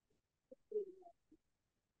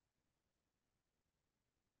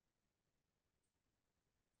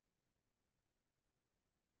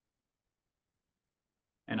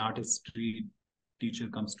 An art history teacher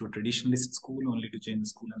comes to a traditionalist school only to change the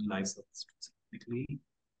school and the lives of the students.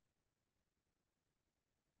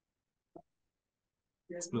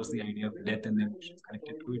 Explores the idea of death and the emotions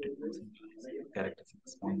connected to it. It moves into characters in a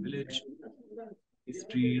small village.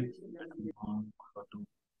 History, to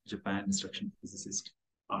Japan, instruction physicist.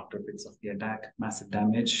 After bits of the attack, massive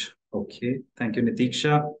damage. Okay, thank you,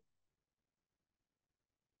 Nitiksha.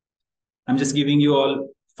 I'm just giving you all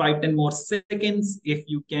 5-10 more seconds. If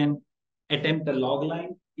you can attempt a log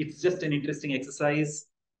line, it's just an interesting exercise,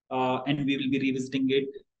 and we will be revisiting it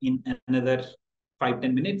in another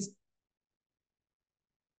 5-10 minutes.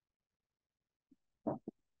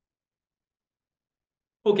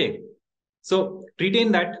 Okay, so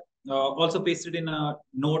retain that. Also paste it in a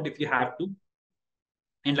note if you have to.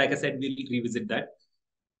 And like I said, we'll revisit that.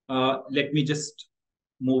 Let me just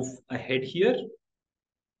move ahead here.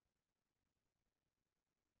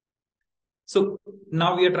 So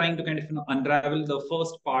now we are trying to kind of unravel the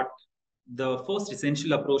first part, the first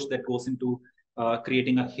essential approach that goes into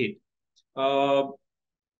creating a hit. And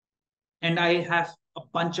I have a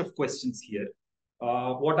bunch of questions here.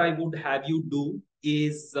 What I would have you do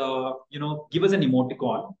is, give us an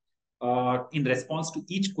emoticon in response to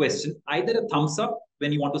each question, either a thumbs up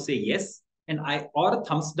when you want to say yes, or a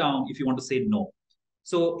thumbs down if you want to say no.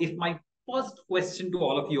 So if my first question to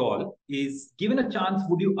all of you all is, given a chance,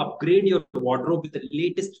 would you upgrade your wardrobe with the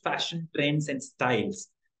latest fashion trends and styles?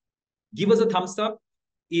 Give us a thumbs up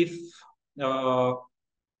if you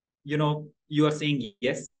are saying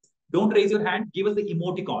yes. Don't raise your hand. Give us the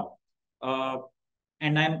emoticon.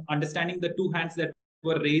 And I'm understanding the 2 hands that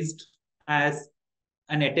were raised as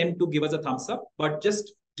an attempt to give us a thumbs up, but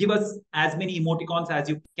just give us as many emoticons as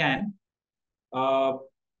you can.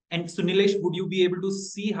 And Sunilesh, would you be able to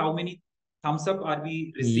see how many thumbs up are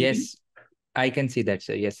we receiving? Yes, I can see that,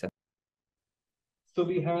 sir. Yes, sir. So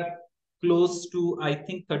we have close to, I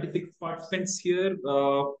think, 36 participants here.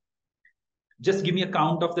 Just give me a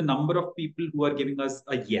count of the number of people who are giving us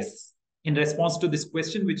a yes in response to this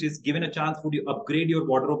question, which is, given a chance, would you upgrade your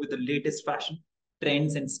wardrobe with the latest fashion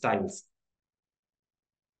trends and styles?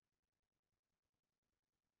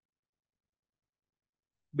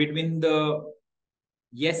 Between the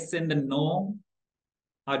yes and the no,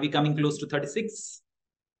 are we coming close to 36?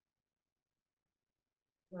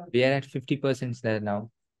 We are at 50% there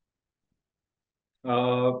now.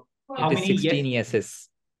 How It is many 16 yes? yeses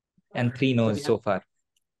and 3 no's so far.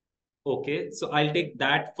 Okay, so I'll take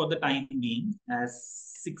that for the time being as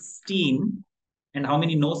 16. And how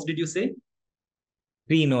many no's did you say?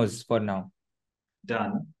 3 no's for now.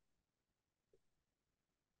 Done.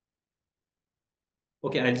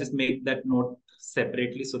 Okay, I'll just make that note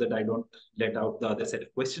separately so that I don't let out the other set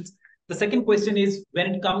of questions. The second question is,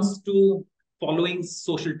 when it comes to following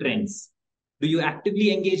social trends, do you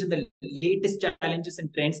actively engage in the latest challenges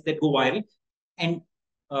and trends that go viral? And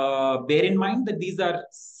bear in mind that these are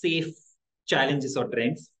safe challenges or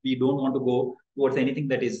trends. We don't want to go towards anything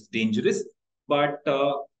that is dangerous. But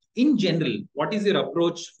in general, what is your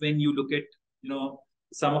approach when you look at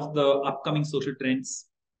some of the upcoming social trends?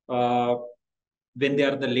 When they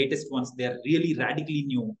are the latest ones, they are really radically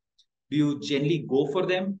new. Do you generally go for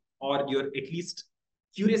them, or you're at least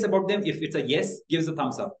curious about them? If it's a yes, give us a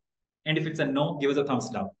thumbs up. And if it's a no, give us a thumbs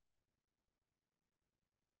down.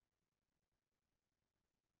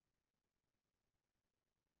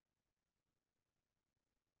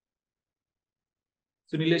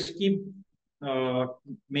 So Nilesh, keep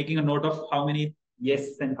making a note of how many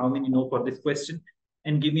yes and how many no for this question,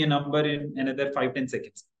 and give me a number in another 5-10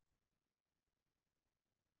 seconds.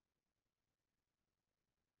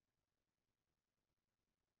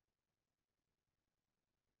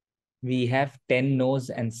 We have 10 no's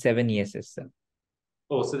and 7 yeses, sir.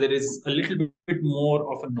 Oh, so there is a little bit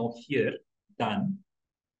more of a no here. Done.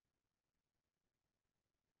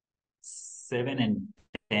 7 and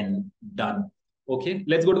 10. Done. Okay,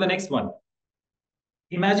 let's go to the next one.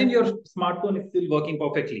 Imagine your smartphone is still working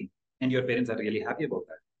perfectly and your parents are really happy about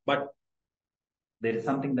that. But there is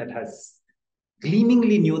something that has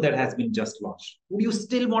gleamingly new that has been just launched. Would you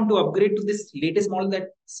still want to upgrade to this latest model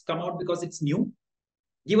that's come out because it's new?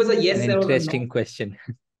 Give us a yes An or a no. interesting question.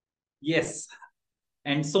 Yes.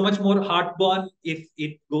 And so much more heartburn if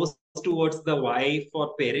it goes towards the why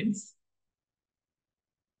for parents.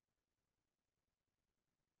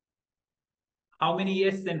 How many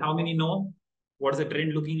yes and how many no? What is the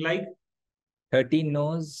trend looking like? 13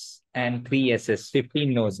 no's and 3 yeses.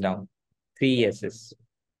 15 no's now. 3 yeses.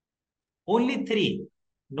 Only 3.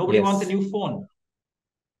 Nobody wants a Yes. new phone.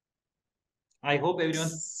 I hope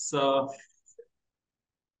everyone's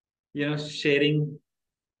sharing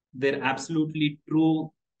their absolutely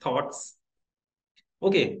true thoughts.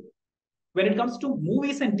 Okay. When it comes to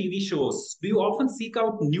movies and TV shows, do you often seek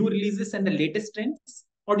out new releases and the latest trends,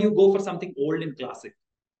 or do you go for something old and classic?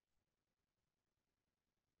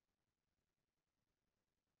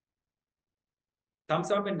 Thumbs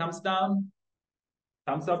up and thumbs down.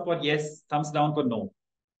 Thumbs up for yes, thumbs down for no.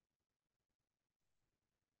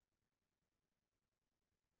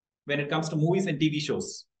 When it comes to movies and TV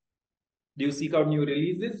shows, do you seek out new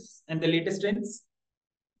releases and the latest trends?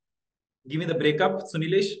 Give me the breakup,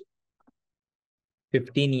 Sunilesh.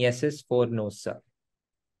 15 yeses, 4 no's, sir.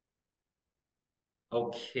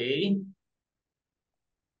 Okay.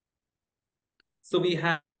 So we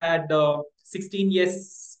had 16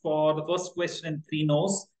 yes for the first question and 3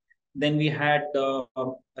 no's. Then we had a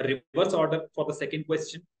reverse order for the second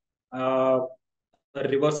question. A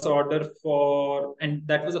reverse order for, and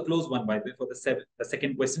that was a close one, by the way, for the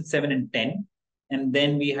second question, 7 and 10. And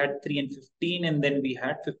then we had 3 and 15, and then we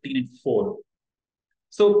had 15 and 4.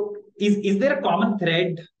 So is there a common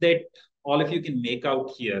thread that all of you can make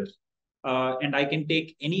out here? And I can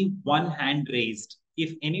take any one hand raised.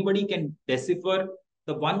 If anybody can decipher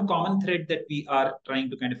the one common thread that we are trying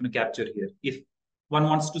to kind of capture here. If one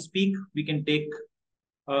wants to speak, we can take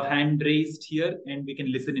a hand raised here and we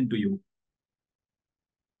can listen into you.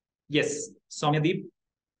 Yes, Soumyadeep.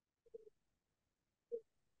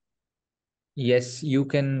 Yes, you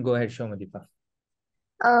can go ahead, Shomadeepa.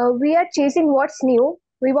 We are chasing what's new.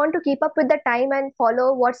 We want to keep up with the time and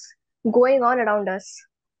follow what's going on around us.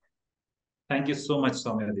 Thank you so much,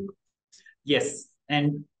 Soumyadeep. Yes,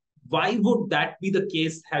 and why would that be the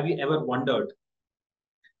case? Have you ever wondered?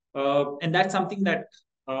 And that's something that,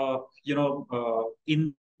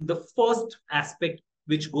 in the first aspect,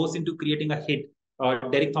 which goes into creating a hit,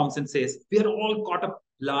 Derek Thompson says, we are all caught up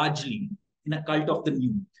largely in a cult of the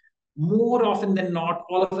new. More often than not,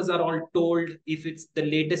 all of us are all told if it's the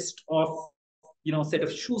latest of, set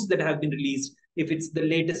of shoes that have been released, if it's the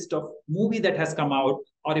latest of movie that has come out,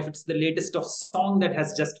 or if it's the latest of song that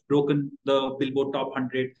has just broken the Billboard Top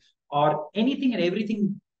 100, or anything and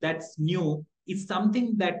everything that's new is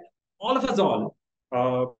something that all of us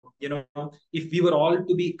if we were all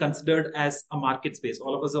to be considered as a market space,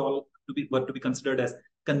 all of us were to be considered as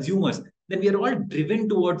consumers, then we are all driven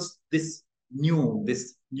towards this new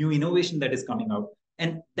innovation that is coming out.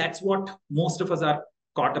 And that's what most of us are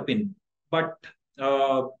caught up in. But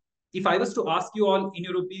if I was to ask you all, in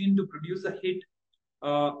your opinion, to produce a hit,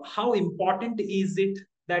 how important is it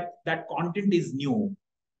that that content is new?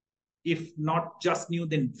 If not just new,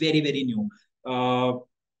 then very, very new.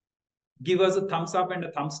 Give us a thumbs up and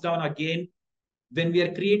a thumbs down again. When we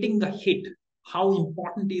are creating a hit, how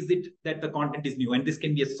important is it that the content is new? And this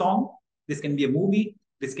can be a song, this can be a movie,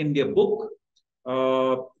 this can be a book,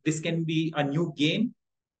 this can be a new game.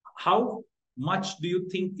 How much do you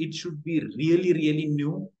think it should be really, really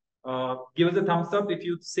new? Give us a thumbs up if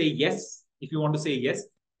you say yes, if you want to say yes,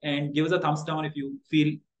 and give us a thumbs down if you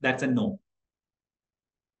feel that's a no.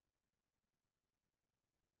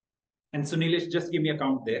 And Sunilesh, just give me a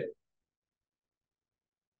count there.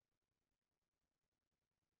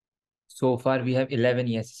 So far, we have 11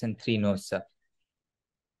 yeses and 3 no's, sir.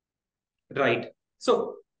 Right.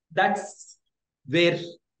 So that's where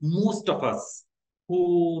most of us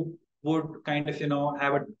who would kind of,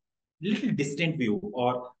 have a little distant view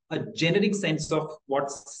or a generic sense of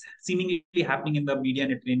what's seemingly happening in the media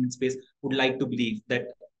and entertainment space would like to believe that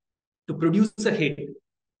to produce a hit,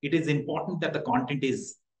 it is important that the content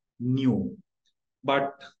is new.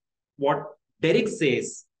 But what Derek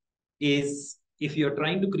says is, if you're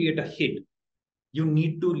trying to create a hit, you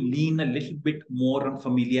need to lean a little bit more on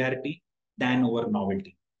familiarity than over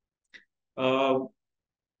novelty.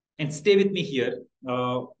 And stay with me here,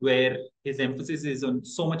 where his emphasis is on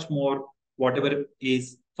so much more whatever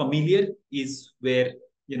is familiar is where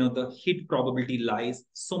the hit probability lies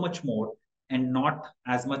so much more, and not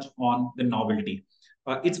as much on the novelty.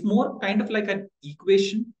 It's more kind of like an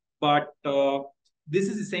equation, but this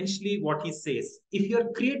is essentially what he says. If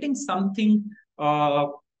you're creating something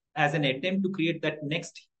as an attempt to create that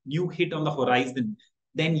next new hit on the horizon,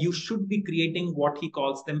 then you should be creating what he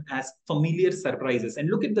calls them as familiar surprises. And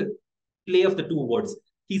look at the play of the two words.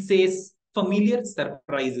 He says familiar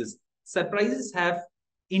surprises. Surprises have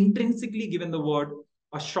intrinsically, given the word,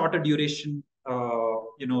 a shorter duration,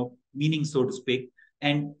 meaning, so to speak.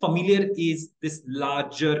 and familiar is this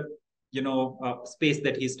larger, space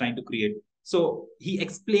that he's trying to create. So he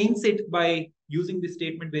explains it by using this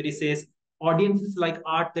statement where he says, audiences like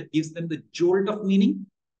art that gives them the jolt of meaning,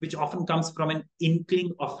 which often comes from an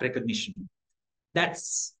inkling of recognition.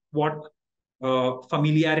 That's what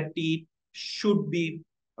familiarity should be,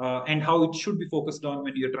 and how it should be focused on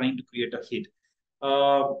when you're trying to create a hit.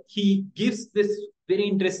 He gives this very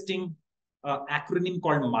interesting acronym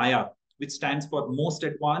called Maya, which stands for most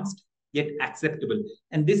advanced yet acceptable.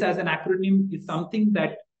 And this, as an acronym, is something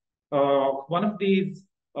that one of these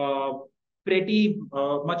pretty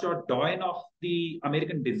much a doyen of the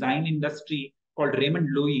American design industry called Raymond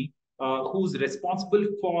Loewy, who's responsible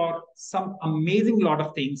for some amazing lot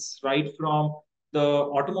of things, right from the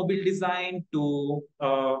automobile design to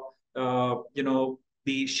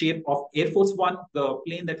the shape of Air Force One, the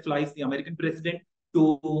plane that flies the American president,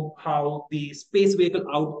 to how the space vehicle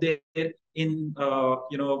out there in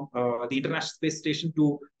the International Space Station,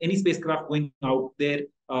 to any spacecraft going out there,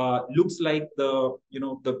 looks like the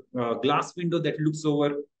glass window that looks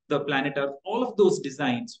over the planet Earth. All of those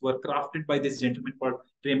designs were crafted by this gentleman called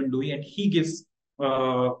Raymond Loewy, and he gives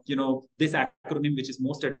this acronym, which is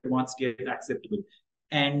most advanced yet acceptable.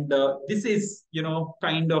 And this is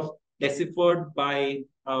kind of deciphered by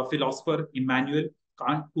philosopher Immanuel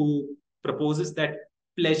Kant, who proposes that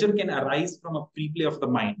pleasure can arise from a free play of the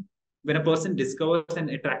mind. When a person discovers an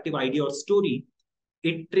attractive idea or story,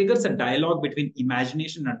 it triggers a dialogue between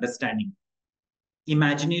imagination and understanding.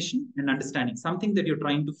 Imagination and understanding, something that you're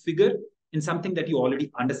trying to figure and something that you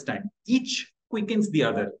already understand. Each quickens the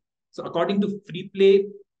other. So according to free play,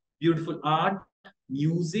 beautiful art,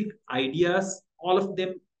 music, ideas, all of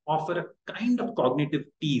them offer a kind of cognitive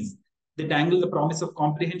tease. They dangle the promise of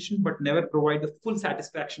comprehension, but never provide the full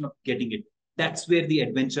satisfaction of getting it. That's where the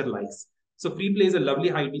adventure lies. So free play is a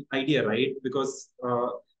lovely idea, right? Because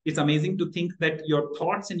it's amazing to think that your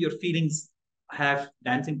thoughts and your feelings have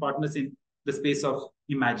dancing partners in the space of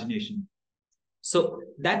imagination. So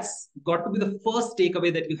that's got to be the first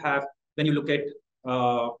takeaway that you have when you look at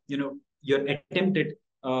your attempt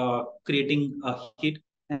at creating a hit,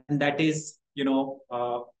 and that is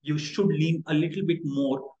you should lean a little bit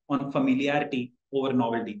more on familiarity over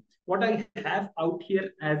novelty. What I have out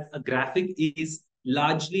here as a graphic is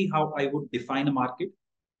largely how I would define a market,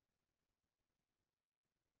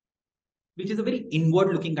 which is a very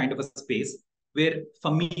inward looking kind of a space where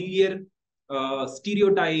familiar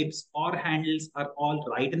stereotypes or handles are all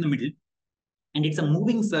right in the middle. And it's a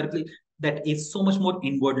moving circle that is so much more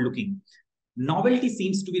inward looking. Novelty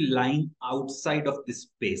seems to be lying outside of this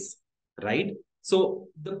space, right? So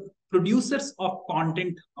the producers of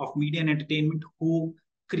content, of media and entertainment, who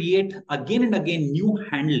create again and again new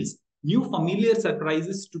handles, new familiar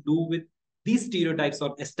surprises to do with these stereotypes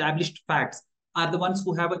or established facts, are the ones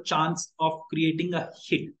who have a chance of creating a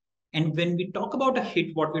hit. And when we talk about a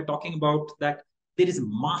hit, what we're talking about, that there is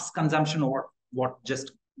mass consumption of what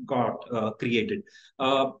just got created.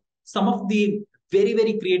 Some of the very,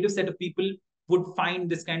 very creative set of people would find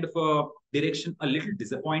this kind of a direction a little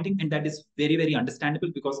disappointing, and that is very, very understandable,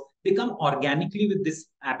 because they come organically with this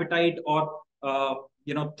appetite or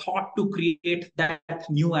thought to create that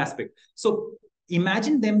new aspect. So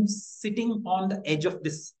imagine them sitting on the edge of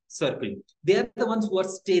this circle. They are the ones who are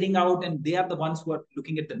staring out, and they are the ones who are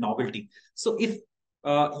looking at the novelty. So if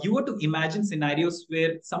you were to imagine scenarios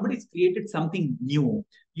where somebody's created something new,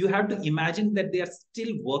 you have to imagine that they are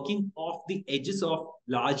still working off the edges of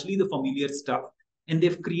largely the familiar stuff, and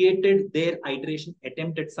they've created their iteration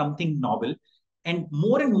attempt at something novel. And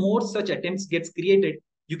more such attempts gets created.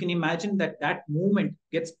 You can imagine that that movement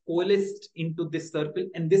gets coalesced into this circle,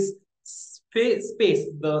 and this space,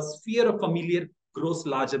 the sphere of familiar, grows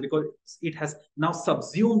larger because it has now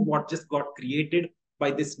subsumed what just got created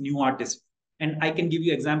by this new artist. And I can give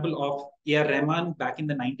you example of A.R. Rahman back in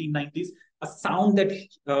the 1990s, a sound that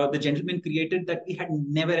the gentleman created that we had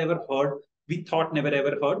never ever heard, we thought never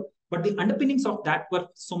ever heard, but the underpinnings of that were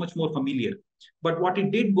so much more familiar. But what he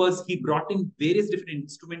did was he brought in various different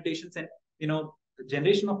instrumentations, and the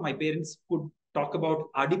generation of my parents could talk about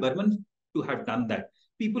R.D. Burman to have done that.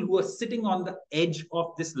 People who are sitting on the edge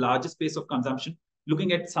of this larger space of consumption,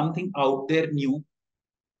 looking at something out there new,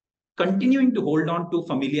 continuing to hold on to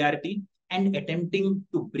familiarity and attempting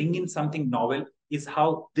to bring in something novel, is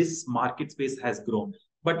how this market space has grown.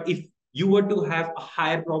 But if you were to have a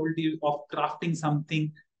higher probability of crafting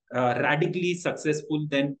something radically successful,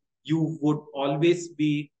 then you would always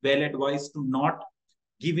be well advised to not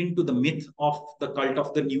give in to the myth of the cult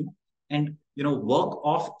of the new, and work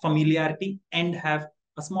off familiarity and have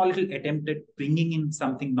a small little attempt at bringing in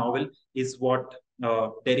something novel, is what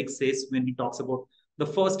Derek says when he talks about the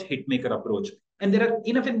first hit maker approach. And there are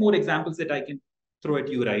enough and more examples that I can throw at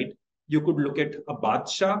you, right? You could look at a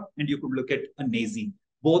Badshah and you could look at a Nazi.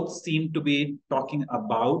 Both seem to be talking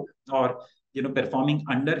about or performing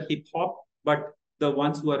under hip hop, but the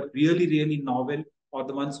ones who are really, really novel or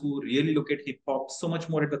the ones who really look at hip hop so much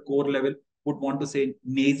more at the core level would want to say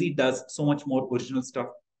Nazi does so much more original stuff,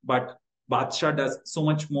 but Badshah does so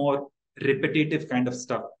much more repetitive kind of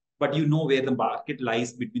stuff. But you know where the market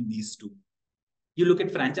lies between these two. You look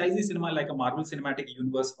at franchisee cinema like a Marvel Cinematic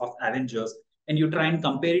Universe of Avengers, and you try and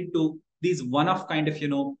compare it to these one-off kind of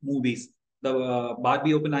movies. The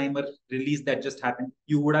Barbie Oppenheimer release that just happened,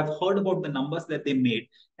 you would have heard about the numbers that they made,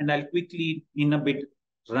 and I'll quickly in a bit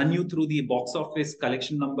run you through the box office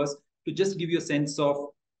collection numbers to just give you a sense of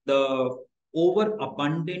the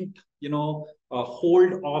overabundant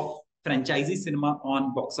hold of franchisee cinema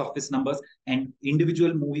on box office numbers and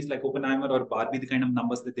individual movies like Oppenheimer or Barbie, the kind of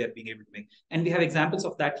numbers that they are being able to make. And we have examples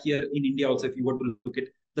of that here in India also. If you were to look at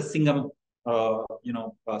the Singham,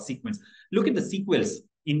 sequence, look at the sequels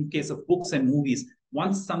in case of books and movies.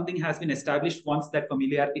 Once something has been established, once that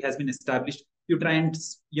familiarity has been established, you try and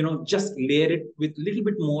just layer it with a little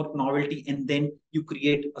bit more novelty, and then you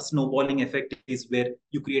create a snowballing effect is where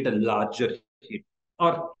you create a larger hit.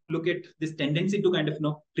 Or look at this tendency to kind of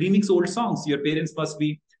remix old songs. Your parents must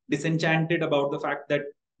be disenchanted about the fact that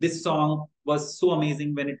this song was so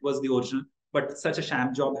amazing when it was the original, but such a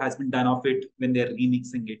sham job has been done of it when they're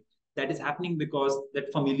remixing it. That is happening because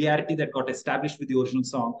that familiarity that got established with the original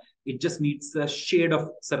song, it just needs a shade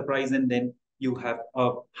of surprise, and then you have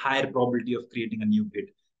a higher probability of creating a new hit.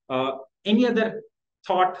 Any other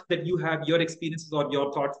thought that you have, your experiences or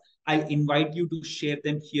your thoughts, I'll invite you to share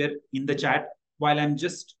them here in the chat while I'm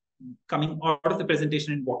just coming out of the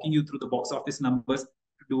presentation and walking you through the box office numbers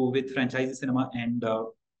to do with franchisee cinema and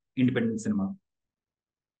independent cinema.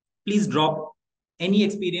 Please drop any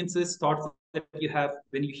experiences, thoughts that you have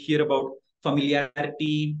when you hear about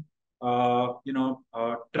familiarity,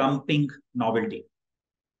 trumping novelty.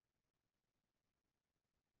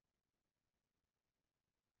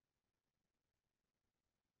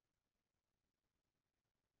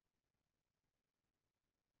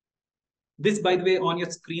 This, by the way, on your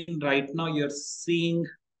screen right now, you're seeing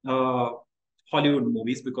Hollywood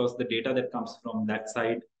movies because the data that comes from that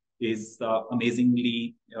side is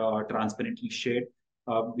amazingly transparently shared.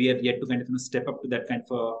 We are yet to kind of step up to that kind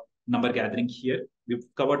of number gathering here. We've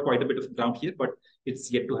covered quite a bit of ground here, but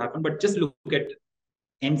it's yet to happen. But just look at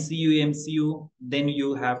MCU, then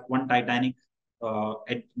you have one Titanic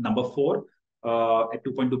at number 4 at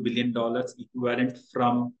 $2.2 billion equivalent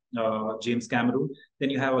from James Cameron. Then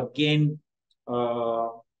you have again,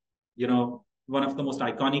 one of the most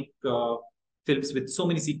iconic films with so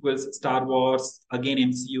many sequels, Star Wars, again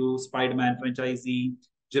MCU, Spider-Man franchisee,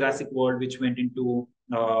 Jurassic World, which went into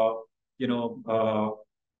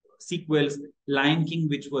sequels, Lion King,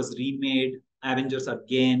 which was remade, Avengers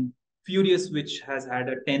again, Furious, which has had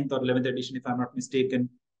a 10th or 11th edition, if I'm not mistaken,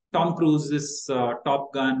 Tom Cruise's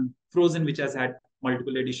Top Gun, Frozen, which has had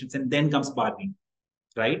multiple editions, and then comes Barbie,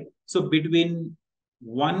 right? So between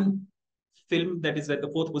one film that is at the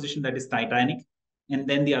 4th position, that is Titanic, and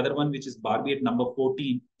then the other one, which is Barbie at number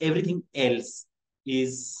 14, everything else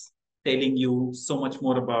is telling you so much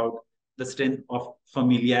more about the strength of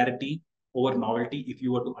familiarity over novelty. If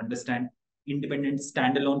you were to understand independent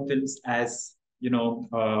standalone films as,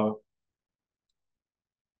 novel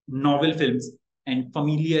films and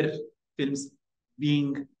familiar films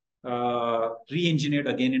being re-engineered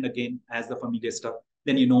again and again as the familiar stuff,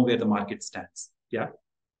 then you know where the market stands. Yeah.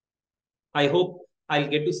 I hope I'll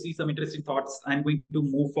get to see some interesting thoughts. I'm going to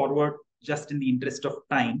move forward just in the interest of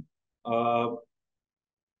time.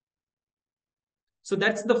 So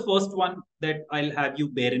that's the first one that I'll have you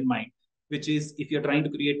bear in mind, which is if you're trying to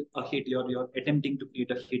create a hit, you're attempting to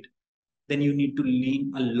create a hit, then you need to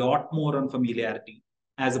lean a lot more on familiarity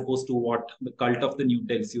as opposed to what the cult of the new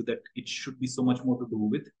tells you that it should be so much more to do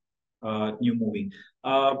with new movie.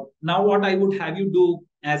 Now, what I would have you do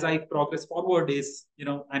as I progress forward is,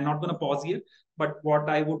 I'm not going to pause here, but what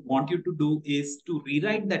I would want you to do is to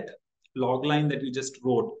rewrite that log line that you just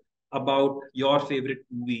wrote about your favorite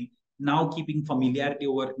movie, now keeping familiarity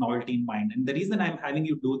over novelty in mind. And the reason I'm having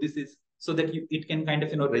you do this is so that it can kind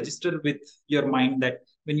of, register with your mind that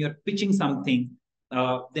when you're pitching something,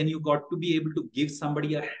 then you got to be able to give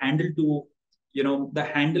somebody a handle to, the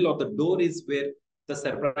handle of the door is where the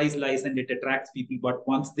surprise lies and it attracts people. But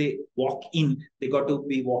once they walk in, they got to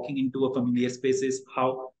be walking into a familiar space is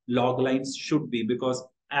how log lines should be. Because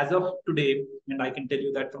as of today, and I can tell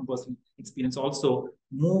you that from personal experience also,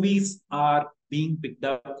 movies are being picked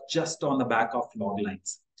up just on the back of log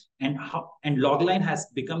lines. and logline has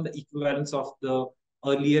become the equivalence of the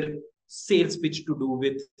earlier sales pitch to do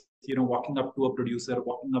with walking up to a producer,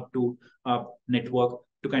 walking up to a network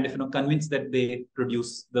to kind of convince that they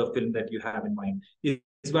produce the film that you have in mind.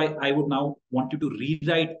 Is why I would now want you to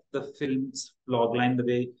rewrite the film's logline the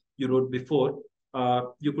way you wrote before.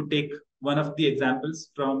 You could take one of the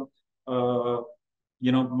examples from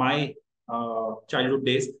my childhood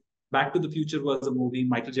days. Back to the Future was a movie,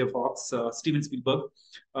 Michael J. Fox, Steven Spielberg.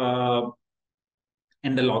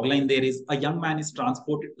 And the logline there is, a young man is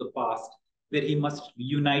transported to the past where he must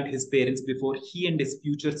reunite his parents before he and his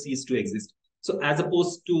future cease to exist. So as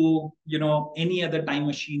opposed to, any other time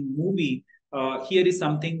machine movie, here is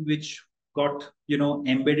something which got,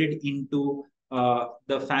 embedded into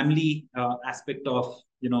the family aspect of,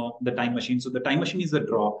 the time machine. So the time machine is a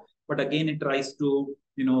draw, but again, it tries to,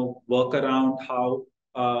 work around how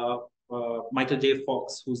Michael J.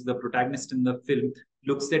 Fox, who's the protagonist in the film,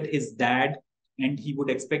 looks at his dad, and he would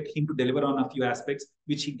expect him to deliver on a few aspects,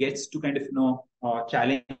 which he gets to kind of,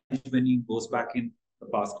 challenge when he goes back in the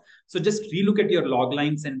past. So just relook at your log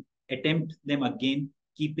lines and attempt them again,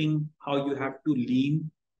 keeping how you have to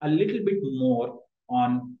lean a little bit more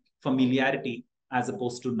on familiarity as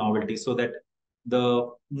opposed to novelty, so that the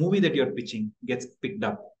movie that you're pitching gets picked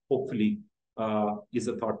up, hopefully, is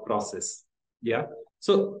a thought process. Yeah.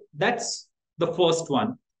 So that's the first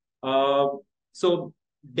one. So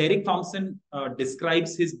Derek Thompson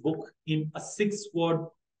describes his book in a 6-word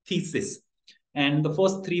thesis. And the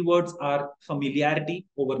first 3 words are familiarity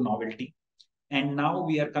over novelty. And now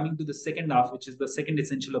we are coming to the second half, which is the second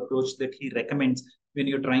essential approach that he recommends when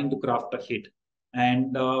you're trying to craft a hit.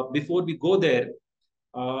 And before we go there,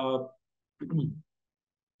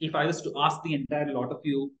 if I was to ask the entire lot of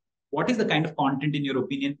you, what is the kind of content, in your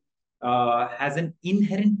opinion, has an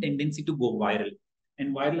inherent tendency to go viral?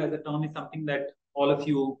 And viral as a term is something that all of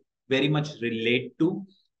you very much relate to.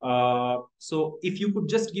 So if you could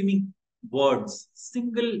just give me words,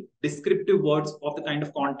 single descriptive words of the kind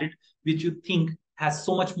of content which you think has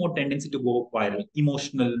so much more tendency to go viral,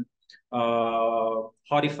 emotional,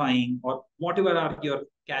 horrifying, or whatever are your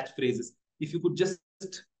catchphrases. If you could just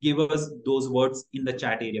give us those words in the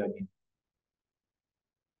chat area again.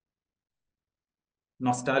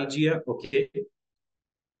 Nostalgia, okay.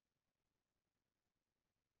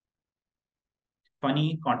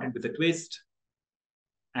 Funny, content with a twist.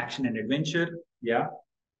 Action and adventure, yeah.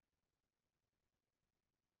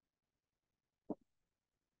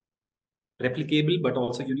 Replicable, but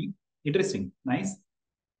also unique. Interesting, nice.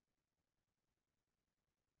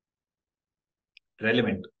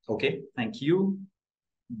 Relevant, okay, thank you.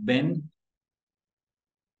 Ben,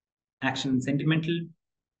 action sentimental.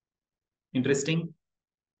 Interesting.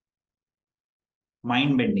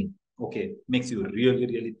 Mind-bending, okay, makes you really,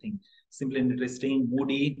 really think. Simple and interesting,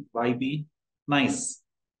 moody, vibey, nice.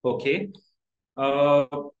 Okay.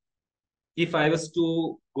 If I was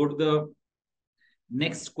to go to the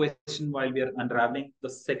next question while we are unraveling the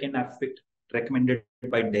second aspect recommended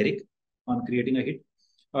by Derek on creating a hit,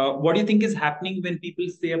 what do you think is happening when people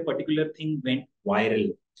say a particular thing went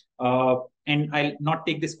viral? And I'll not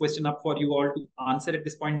take this question up for you all to answer at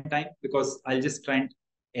this point in time, because I'll just try and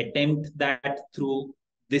attempt that through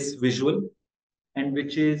this visual, and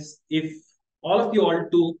which is, if all of you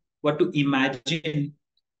all were to imagine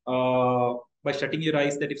by shutting your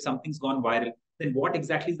eyes that if something's gone viral, then what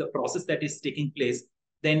exactly is the process that is taking place?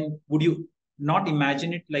 Then would you not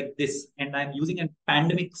imagine it like this? And I'm using a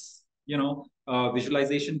pandemic's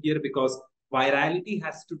visualization here, because virality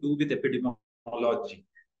has to do with epidemiology,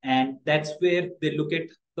 and that's where they look at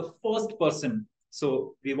the first person.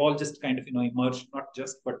 So we've all just kind of emerged, not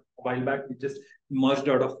just, but a while back we just emerged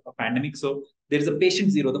out of a pandemic. So there is a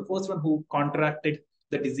patient zero, the first one who contracted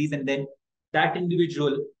the disease, and then that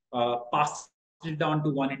individual passed it down to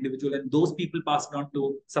one individual, and those people passed on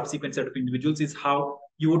to subsequent set of individuals, is how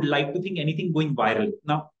you would like to think anything going viral.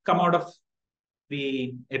 Now, come out of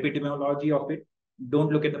the epidemiology of it.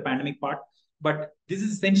 Don't look at the pandemic part. But this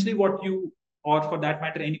is essentially what you, or for that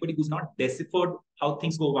matter, anybody who's not deciphered how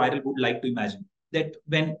things go viral would like to imagine. That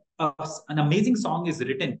when an amazing song is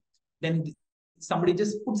written, then somebody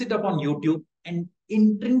just puts it up on YouTube, and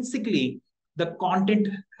intrinsically, the content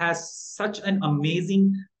has such an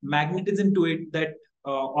amazing magnetism to it that,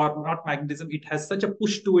 or not magnetism, it has such a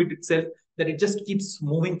push to it itself that it just keeps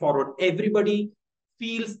moving forward. Everybody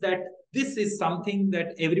feels that this is something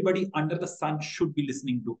that everybody under the sun should be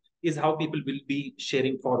listening to, is how people will be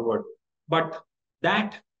sharing forward. But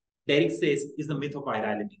that, Derek says, is the myth of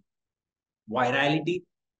virality. Virality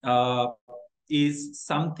is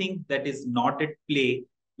something that is not at play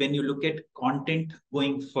when you look at content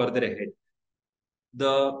going further ahead.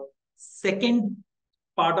 The Second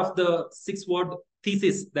part of the 6-word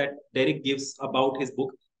thesis that Derek gives about his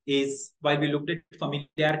book is, while we looked at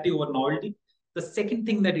familiarity over novelty, the second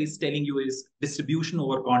thing that he's telling you is distribution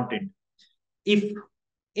over content. If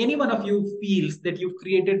any one of you feels that you've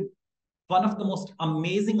created one of the most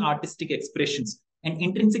amazing artistic expressions, and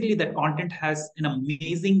intrinsically that content has an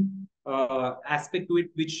amazing aspect to it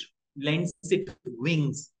which lends it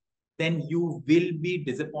wings, then you will be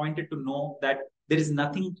disappointed to know that there is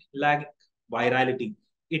nothing like virality.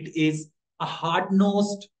 It is a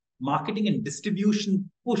hard-nosed marketing and distribution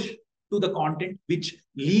push to the content which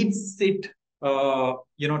leads it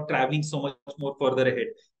traveling so much more further ahead.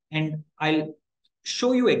 And I'll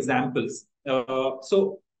show you examples.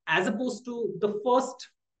 So as opposed to the first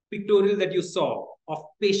pictorial that you saw of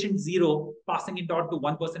patient zero passing it on to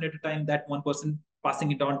one person at a time, that one person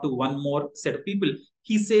passing it on to one more set of people,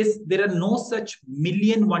 he says there are no such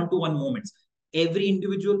million one-to-one moments. Every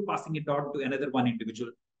individual passing it on to another one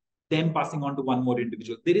individual, them passing on to one more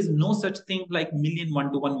individual. There is no such thing like million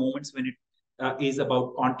one-to-one moments when it is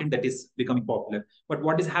about content that is becoming popular. But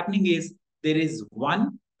what is happening is there is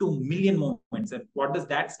 1 to million moments. And what does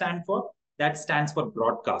that stand for? That stands for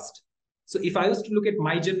broadcast. So if I was to look at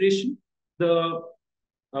my generation, the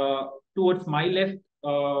towards my left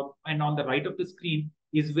and on the right of the screen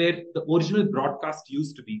is where the original broadcast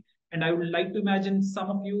used to be. And I would like to imagine some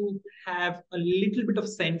of you have a little bit of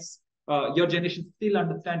sense. Your generation still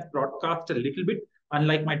understands broadcast a little bit,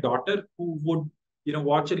 unlike my daughter, who would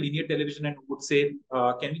watch a linear television and would say,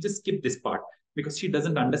 can we just skip this part? Because she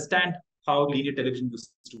doesn't understand how linear television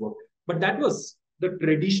used to work. But that was the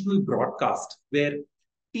traditional broadcast where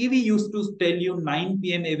TV used to tell you 9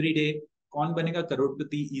 p.m. every day, Kaun Banega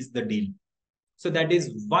Crorepati is the deal. So that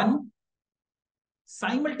is one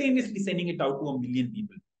simultaneously sending it out to a million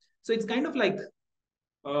people. So it's kind of like,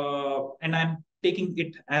 and I'm taking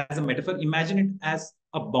it as a metaphor, imagine it as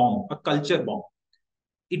a bomb, a culture bomb.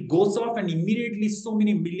 It goes off and immediately so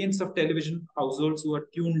many millions of television households who are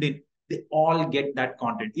tuned in, they all get that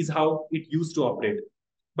content, is how it used to operate.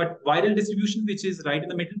 But viral distribution, which is right in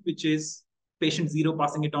the middle, which is patient zero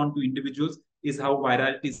passing it on to individuals, is how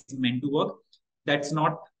virality is meant to work. That's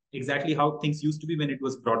not exactly how things used to be when it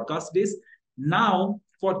was broadcast days. Now,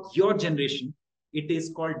 for your generation, it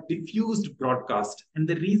is called diffused broadcast. And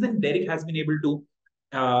the reason Derek has been able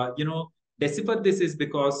to, decipher this is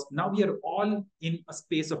because now we are all in a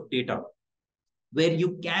space of data where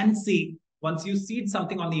you can see, once you see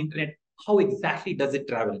something on the internet, how exactly does it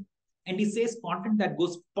travel? And he says content that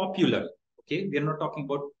goes popular. Okay, we are not talking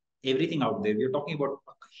about everything out there. We are talking about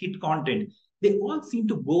hit content. They all seem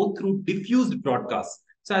to go through diffused broadcasts.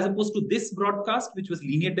 So as opposed to this broadcast, which was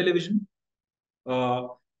linear television,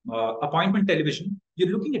 appointment television, you're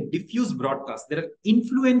looking at diffused broadcasts. There are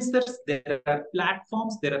influencers, there are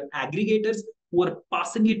platforms, there are aggregators who are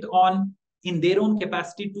passing it on in their own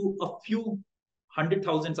capacity to a few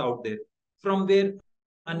 100,000s out there, from where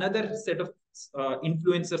another set of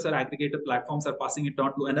influencers or aggregator platforms are passing it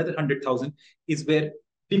on to another 100,000, is where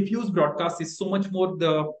diffused broadcast is so much more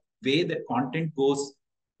the way that content goes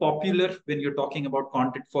popular when you're talking about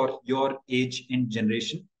content for your age and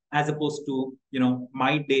generation, as opposed to,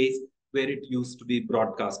 my days where it used to be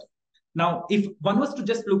broadcast. Now, if one was to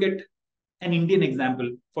just look at an Indian example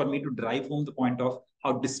for me to drive home the point of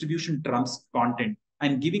how distribution trumps content,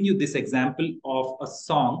 I'm giving you this example of a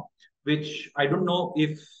song, which I don't know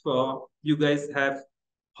if you guys have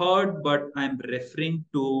heard, but I'm referring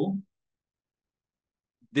to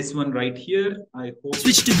this one right here. I hope.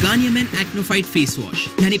 Switch to Garnier Men Acno Fight Face Wash.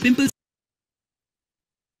 यानी pimples.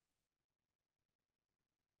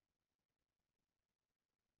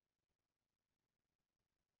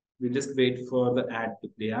 We'll just wait for the ad to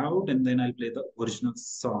play out and then I'll play the original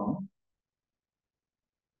song.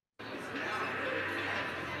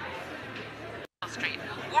 Street,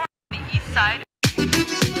 or the east side.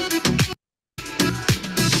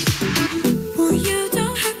 Well, you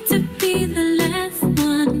don't have to be the last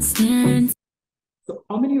one stands. So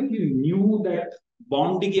how many of you knew that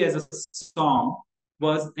Bomb Diggy as a song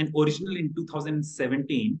was an original in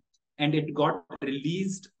 2017 and it got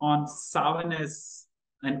released on Sawan as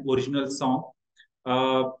an original song,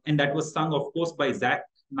 and that was sung, of course, by Zach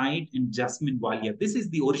Knight and Jasmine Walia. This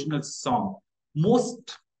is the original song.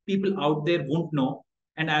 Most people out there won't know,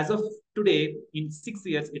 and as of today, in 6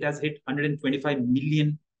 years, it has hit 125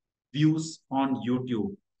 million views on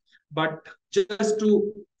YouTube. But just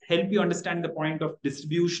to help you understand the point of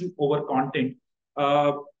distribution over content,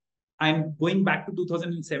 I'm going back to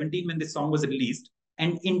 2017 when this song was released.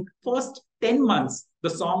 And in first 10 months, the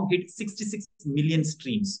song hit 66 million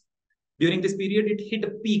streams. During this period, it hit a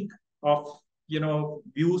peak of,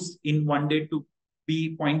 views in one day to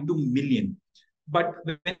be 0.2 million. But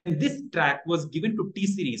when this track was given to T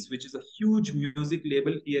Series, which is a huge music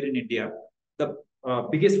label here in India, the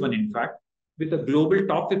biggest one, in fact, with a global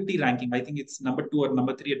top 50 ranking, I think it's number 2 or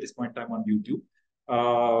number 3 at this point in time on YouTube.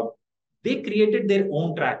 They created their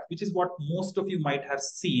own track, which is what most of you might have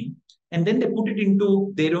seen. And then they put it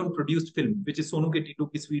into their own produced film, which is Sonu Ke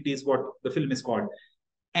Titu Ki Sweet is what the film is called.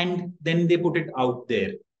 And then they put it out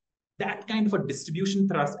there. That kind of a distribution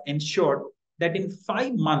thrust ensured that in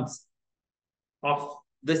 5 months of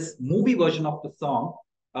this movie version of the song,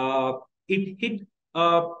 it hit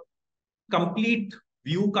a complete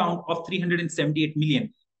view count of 378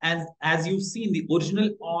 million. As you've seen, the original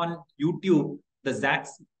on YouTube, the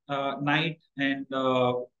Zack's Night and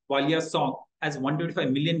Walia song has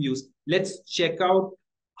 125 million views. Let's check out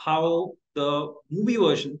how the movie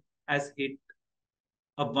version has hit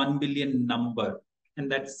a 1 billion number.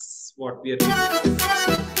 And that's what we are doing.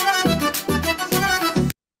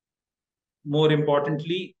 More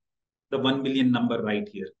importantly, the 1 billion number right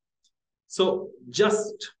here. So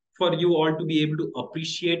just for you all to be able to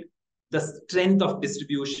appreciate the strength of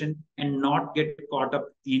distribution and not get caught up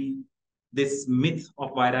in this myth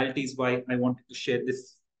of virality is why I wanted to share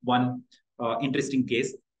this one interesting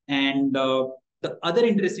case. And the other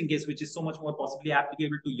interesting case, which is so much more possibly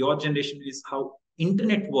applicable to your generation, is how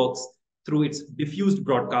internet works through its diffused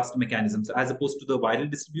broadcast mechanisms as opposed to the viral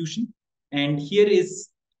distribution. And here is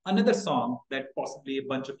another song that possibly a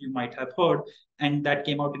bunch of you might have heard, and that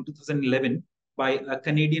came out in 2011 by a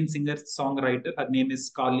Canadian singer-songwriter. Her name is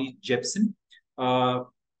Carly Jepsen,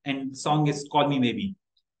 and the song is Call Me Maybe.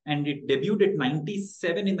 And it debuted at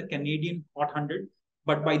 97 in the Canadian Hot 100,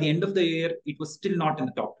 but by the end of the year, it was still not in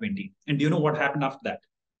the top 20. And do you know what happened after that?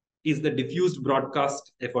 Is the diffused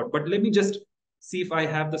broadcast effort. But let me just see if I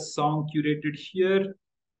have the song curated here.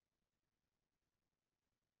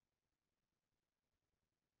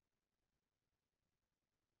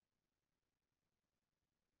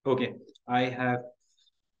 Okay, I have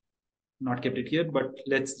not kept it here, but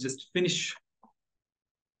let's just finish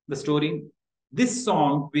the story. This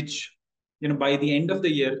song, which by the end of the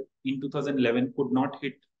year in 2011 could not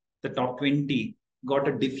hit the top 20, got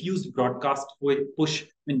a diffused broadcast push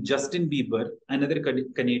when Justin Bieber, another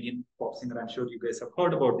Canadian pop singer, I'm sure you guys have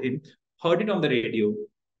heard about him, heard it on the radio,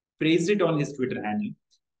 praised it on his Twitter handle,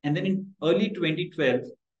 and then in early 2012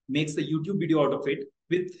 makes a YouTube video out of it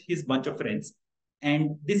with his bunch of friends.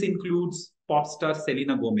 And this includes pop star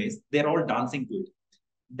Selena Gomez. They're all dancing to it.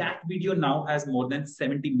 That video now has more than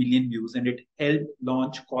 70 million views, and it helped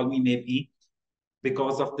launch Call Me Maybe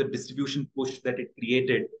because of the distribution push that it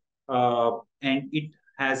created. And it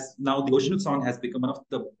has now, the original song has become one of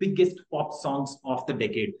the biggest pop songs of the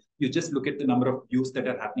decade. You just look at the number of views that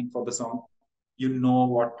are happening for the song, you know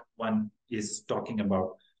what one is talking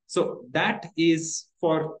about. So that is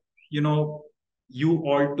for, you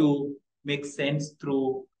all to make sense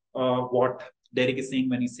through what Derek is saying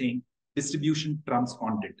when he's saying distribution trumps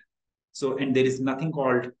content. So, and there is nothing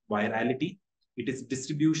called virality. It is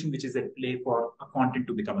distribution which is at play for a content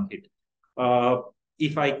to become a hit.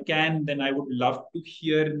 If I can, then I would love to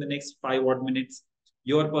hear in the next 5 odd minutes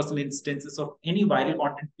your personal instances of any viral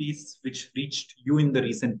content piece which reached you in the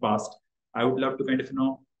recent past. I would love to kind of,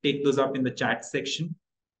 take those up in the chat section.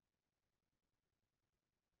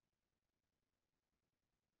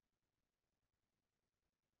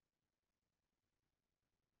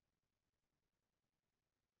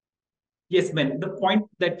 Yes, Ben, the point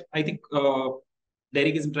that I think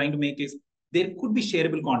Derek is trying to make is there could be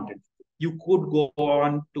shareable content. You could go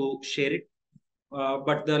on to share it.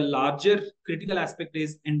 But the larger critical aspect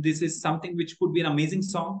is, and this is something which could be an amazing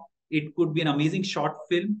song, it could be an amazing short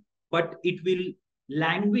film, but it will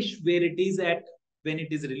languish where it is at when it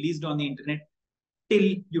is released on the internet,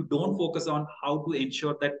 till you don't focus on how to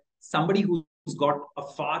ensure that somebody who's got a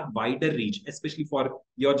far wider reach, especially for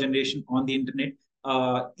your generation on the internet,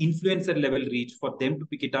 influencer level reach, for them to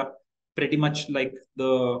pick it up, pretty much like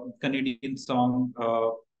the Canadian song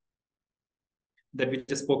that we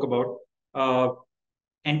just spoke about.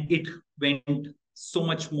 And it went so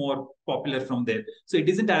much more popular from there. So it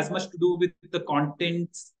isn't as much to do with the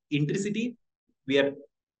content's intricity. We are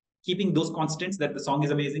keeping those constants that the song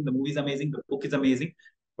is amazing, the movie is amazing, the book is amazing.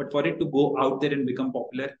 But for it to go out there and become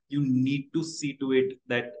popular, you need to see to it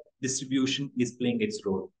that distribution is playing its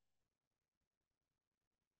role.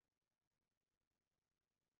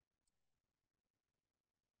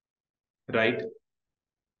 Right?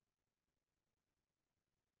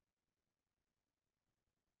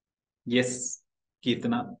 Yes,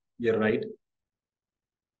 Kirtana, you're right.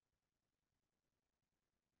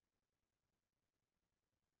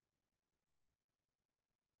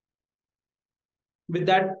 with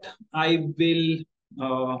that, I will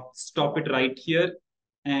stop it right here,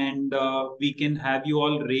 and we can have you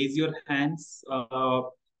all raise your hands.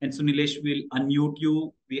 And Sunilesh will unmute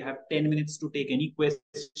you. We have 10 minutes to take any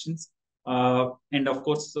questions. And of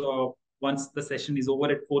course, once the session is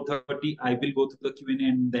over at 4:30, I will go through the Q&A,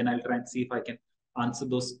 and then I'll try and see if I can answer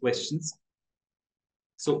those questions.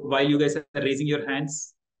 So while you guys are raising your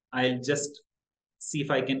hands, I'll just see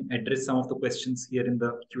if I can address some of the questions here in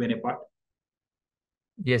the Q&A part.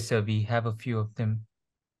 Yes, sir. We have a few of them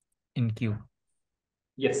in queue.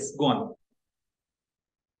 Yes, go on.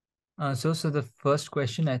 So the first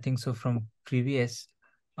question, I think so from previous,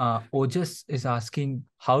 Ojas is asking,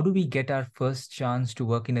 how do we get our first chance to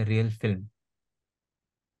work in a real film?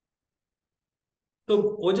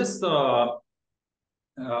 So Ojas,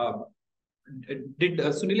 did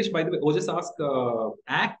Sunilesh, by the way, Ojas ask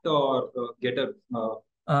act or get a...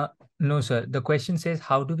 No, sir. The question says,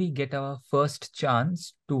 how do we get our first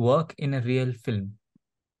chance to work in a real film?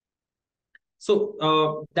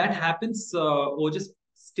 So that happens, Ojas,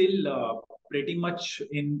 still pretty much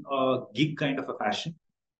in a gig kind of a fashion.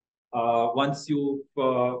 Once you've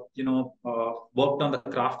worked on the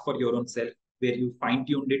craft for your own self, where you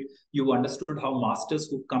fine-tuned it, you understood how masters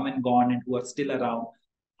who've come and gone and who are still around,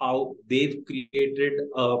 how they've created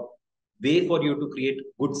a way for you to create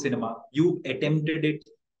good cinema. You've attempted it,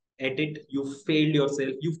 at it, you failed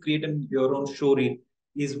yourself, you've created your own show reel,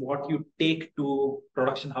 is what you take to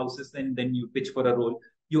production houses and then you pitch for a role.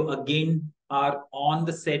 You again are on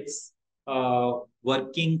the sets,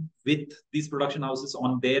 working with these production houses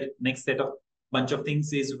on their next set of bunch of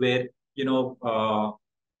things, is where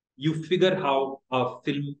you figure how a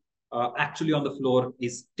film actually on the floor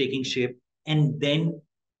is taking shape, and then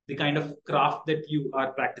the kind of craft that you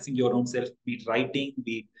are practicing your own self, be it writing,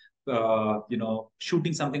 be it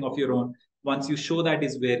shooting something of your own. Once you show that,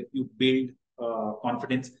 is where you build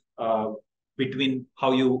confidence between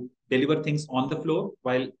how you deliver things on the floor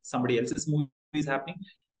while somebody else's movie is happening,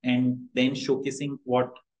 and then showcasing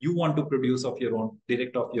what you want to produce of your own,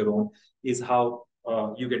 direct of your own, is how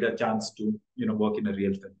you get a chance to work in a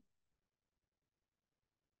real film.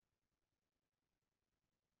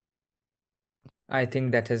 I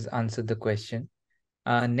think that has answered the question.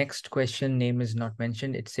 Next question, name is not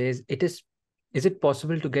mentioned. It says, is it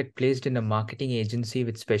possible to get placed in a marketing agency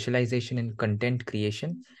with specialization in content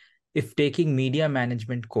creation if taking media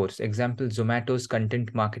management course? Example, Zomato's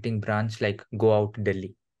content marketing branch like Go Out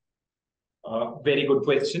Delhi. Very good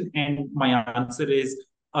question. And my answer is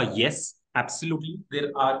yes, absolutely.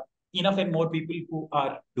 There are enough and more people who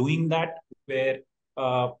are doing that, where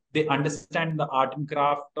they understand the art and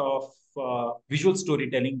craft of visual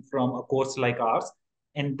storytelling from a course like ours.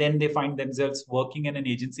 And then they find themselves working in an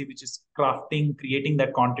agency which is creating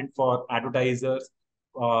that content for advertisers,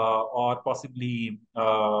 or possibly,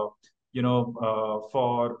 for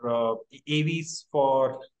AVs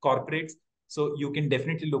for corporates. So you can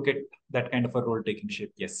definitely look at that kind of a role taking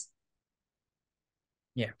shape. Yes.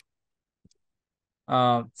 Yeah.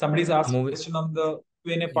 Somebody's asked a question on the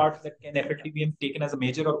Q&A part, that can effectively be taken as a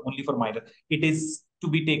major or only for minor. It is to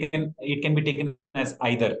be taken, it can be taken as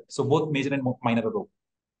either. So both major and minor are role.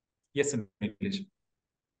 Yes, English.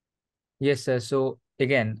 Yes, sir. So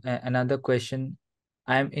again, another question.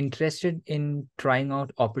 I'm interested in trying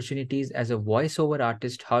out opportunities as a voiceover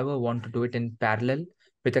artist, however, want to do it in parallel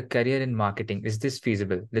with a career in marketing. Is this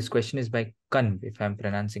feasible? This question is by Kanv, if I'm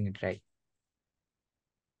pronouncing it right.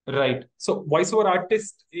 Right. So voiceover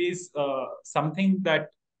artist is something that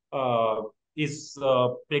is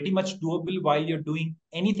pretty much doable while you're doing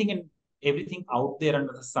anything and everything out there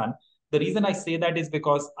under the sun. The reason I say that is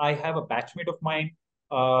because I have a batchmate of mine.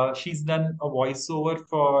 She's done a voiceover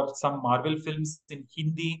for some Marvel films in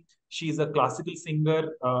Hindi. She's a classical singer,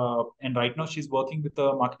 and right now she's working with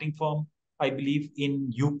a marketing firm, I believe,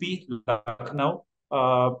 in UP, Lucknow.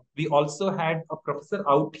 We also had a professor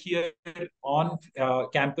out here on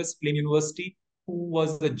campus, Flame University, who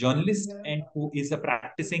was a journalist and who is a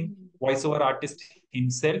practicing voiceover artist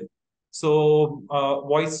himself. So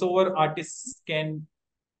voiceover artists can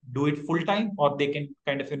do it full time, or they can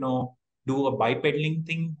kind of do a bipedaling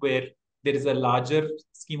thing where there is a larger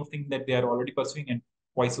scheme of things that they are already pursuing, and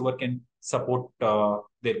voiceover can support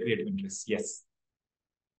their creative interests. Yes.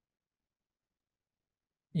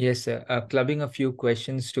 Yes, sir. Clubbing a few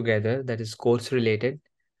questions together, that is course related.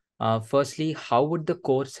 Firstly, how would the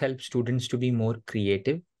course help students to be more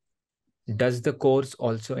creative? Does the course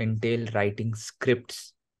also entail writing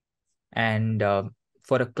scripts? And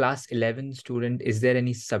for a class 11 student, is there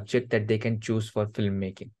any subject that they can choose for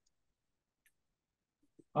filmmaking?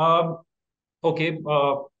 Okay.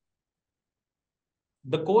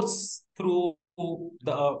 The course through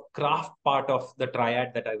the craft part of the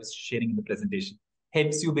triad that I was sharing in the presentation.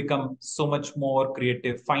 Helps you become so much more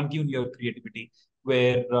creative, fine-tune your creativity,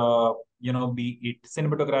 where be it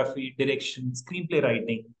cinematography, direction, screenplay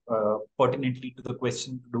writing, pertinently to the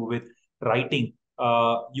question to do with writing,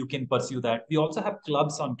 you can pursue that. We also have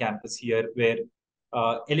clubs on campus here where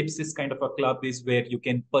Ellipsis kind of a club is where you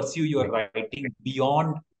can pursue your writing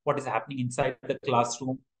beyond what is happening inside the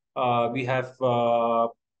classroom. We have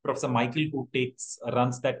Professor Michael who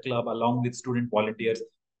runs that club along with student volunteers.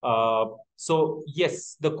 So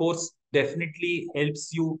yes, the course definitely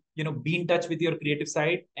helps you, be in touch with your creative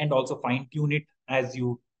side and also fine tune it as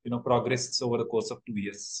you, progress over the course of 2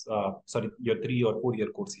 years. Your 3 or 4 year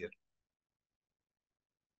course here.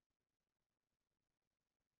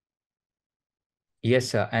 Yes,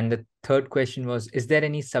 sir. And the third question was, is there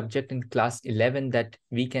any subject in class 11 that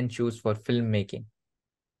we can choose for filmmaking?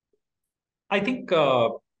 I think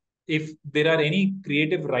if there are any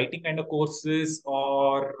creative writing kind of courses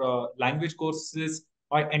or language courses,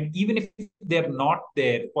 and even if they're not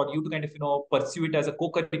there, for you to kind of pursue it as a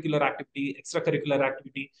co-curricular activity, extracurricular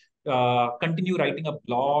activity, continue writing a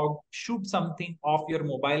blog, shoot something off your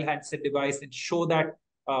mobile handset device, and show that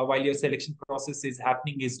while your selection process is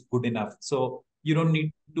happening is good enough. So you don't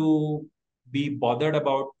need to be bothered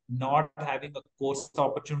about not having a course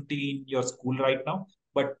opportunity in your school right now,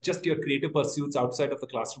 but just your creative pursuits outside of the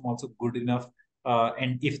classroom also good enough.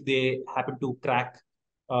 And if they happen to crack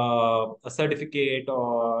a certificate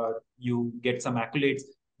or you get some accolades,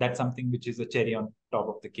 that's something which is a cherry on top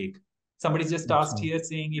of the cake. Somebody just asked here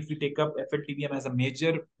saying, if we take up FLTVM as a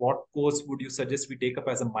major, what course would you suggest we take up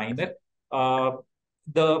as a minor?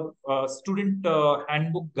 The student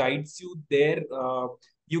handbook guides you there.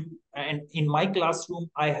 And in my classroom,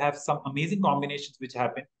 I have some amazing combinations which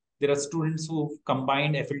happen. There are students who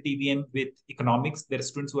combine FLTVM with economics. There are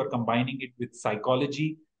students who are combining it with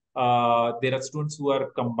psychology. There are students who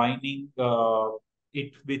are combining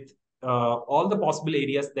it with all the possible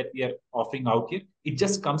areas that we are offering out here. It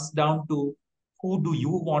just comes down to who do you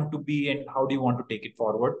want to be and how do you want to take it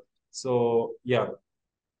forward. So, yeah.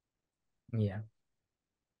 Yeah.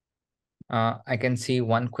 I can see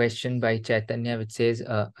one question by Chaitanya which says,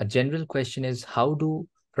 a general question is, how do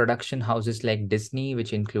production houses like Disney,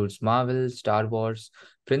 which includes Marvel, Star Wars,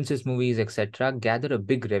 princess movies, etc., gather a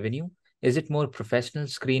big revenue? Is it more professional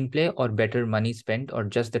screenplay or better money spent or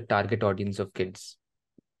just the target audience of kids?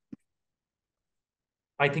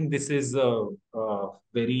 I think this is a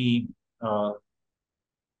very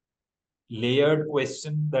layered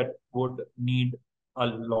question that would need a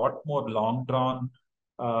lot more long drawn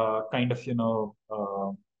kind of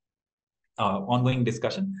ongoing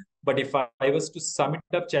discussion. But if I was to sum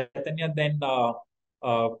it up, Chaitanya, then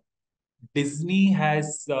uh, Disney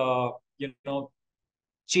has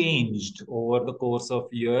changed over the course of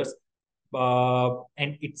years,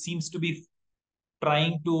 and it seems to be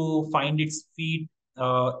trying to find its feet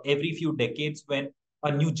every few decades when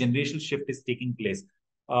a new generational shift is taking place.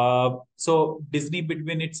 So Disney,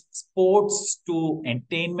 between its sports to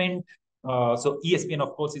entertainment, so ESPN,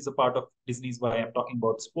 of course, is a part of Disney's why I'm talking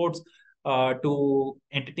about sports, to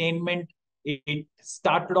entertainment. It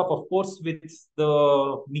started off, of course, with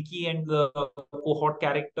the Mickey and the cohort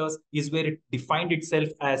characters, is where it defined itself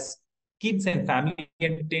as kids and family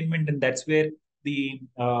entertainment, and that's where the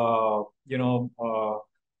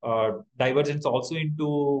divergence also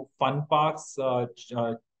into fun parks,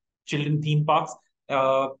 children theme parks,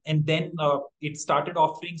 and then it started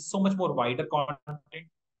offering so much more wider content.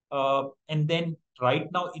 And then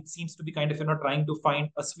right now it seems to be kind of trying to find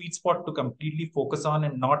a sweet spot to completely focus on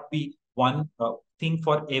and not be one thing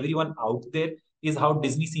for everyone out there, is how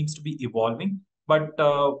Disney seems to be evolving. But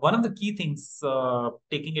one of the key things,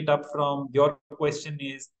 taking it up from your question,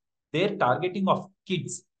 is their targeting of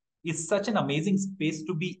kids is such an amazing space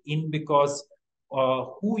to be in, because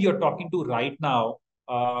who you're talking to right now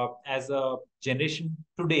as a generation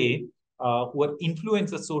today, who are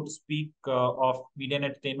influencers, so to speak, of media and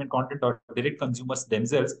entertainment content or direct consumers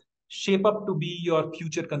themselves, shape up to be your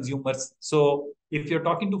future consumers. So if you're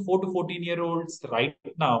talking to 4 to 14-year-olds right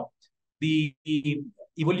now, the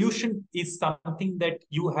evolution is something that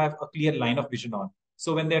you have a clear line of vision on.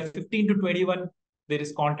 So when they're 15 to 21, there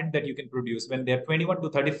is content that you can produce. When they're 21 to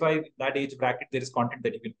 35, that age bracket, there is content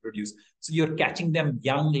that you can produce. So you're catching them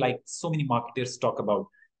young, like so many marketers talk about.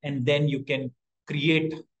 And then you can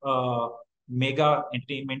create a mega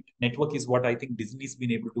entertainment network, is what I think Disney's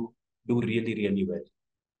been able to do really, really well.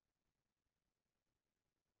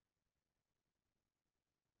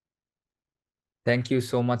 Thank you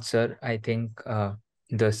so much, sir. I think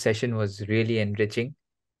the session was really enriching.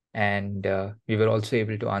 and we were also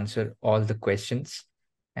able to answer all the questions.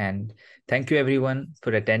 And thank you everyone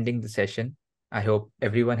for attending the session. I hope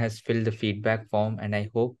everyone has filled the feedback form, and I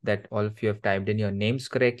hope that all of you have typed in your names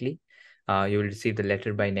correctly. You will receive the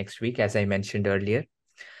letter by next week, as I mentioned earlier.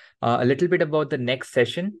 A little bit about the next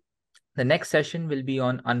session. The next session will be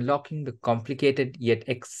on unlocking the complicated yet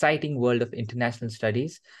exciting world of international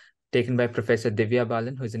studies, taken by Professor Divya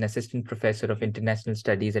Balan, who is an assistant professor of international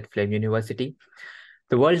studies at Flame University.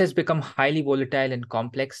 The world has become highly volatile and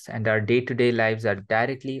complex, and our day-to-day lives are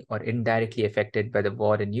directly or indirectly affected by the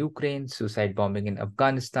war in Ukraine, suicide bombing in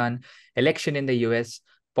Afghanistan, election in the US,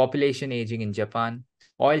 population aging in Japan,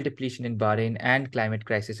 oil depletion in Bahrain, and climate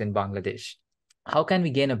crisis in Bangladesh. How can we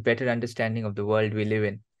gain a better understanding of the world we live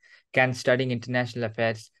in? Can studying international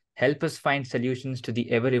affairs help us find solutions to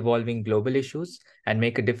the ever-evolving global issues and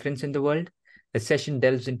make a difference in the world? The session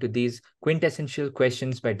delves into these quintessential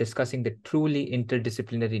questions by discussing the truly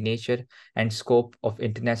interdisciplinary nature and scope of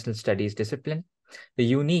international studies discipline, the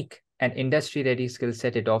unique and industry-ready skill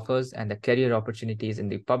set it offers, and the career opportunities in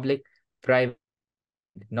the public, private,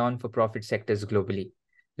 non-for-profit sectors globally.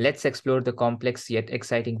 Let's explore the complex yet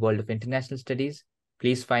exciting world of international studies.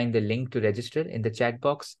 Please find the link to register in the chat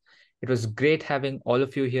box. It was great having all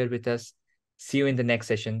of you here with us. See you in the next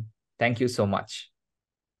session. Thank you so much.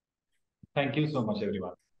 Thank you so much,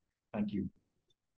 everyone. Thank you.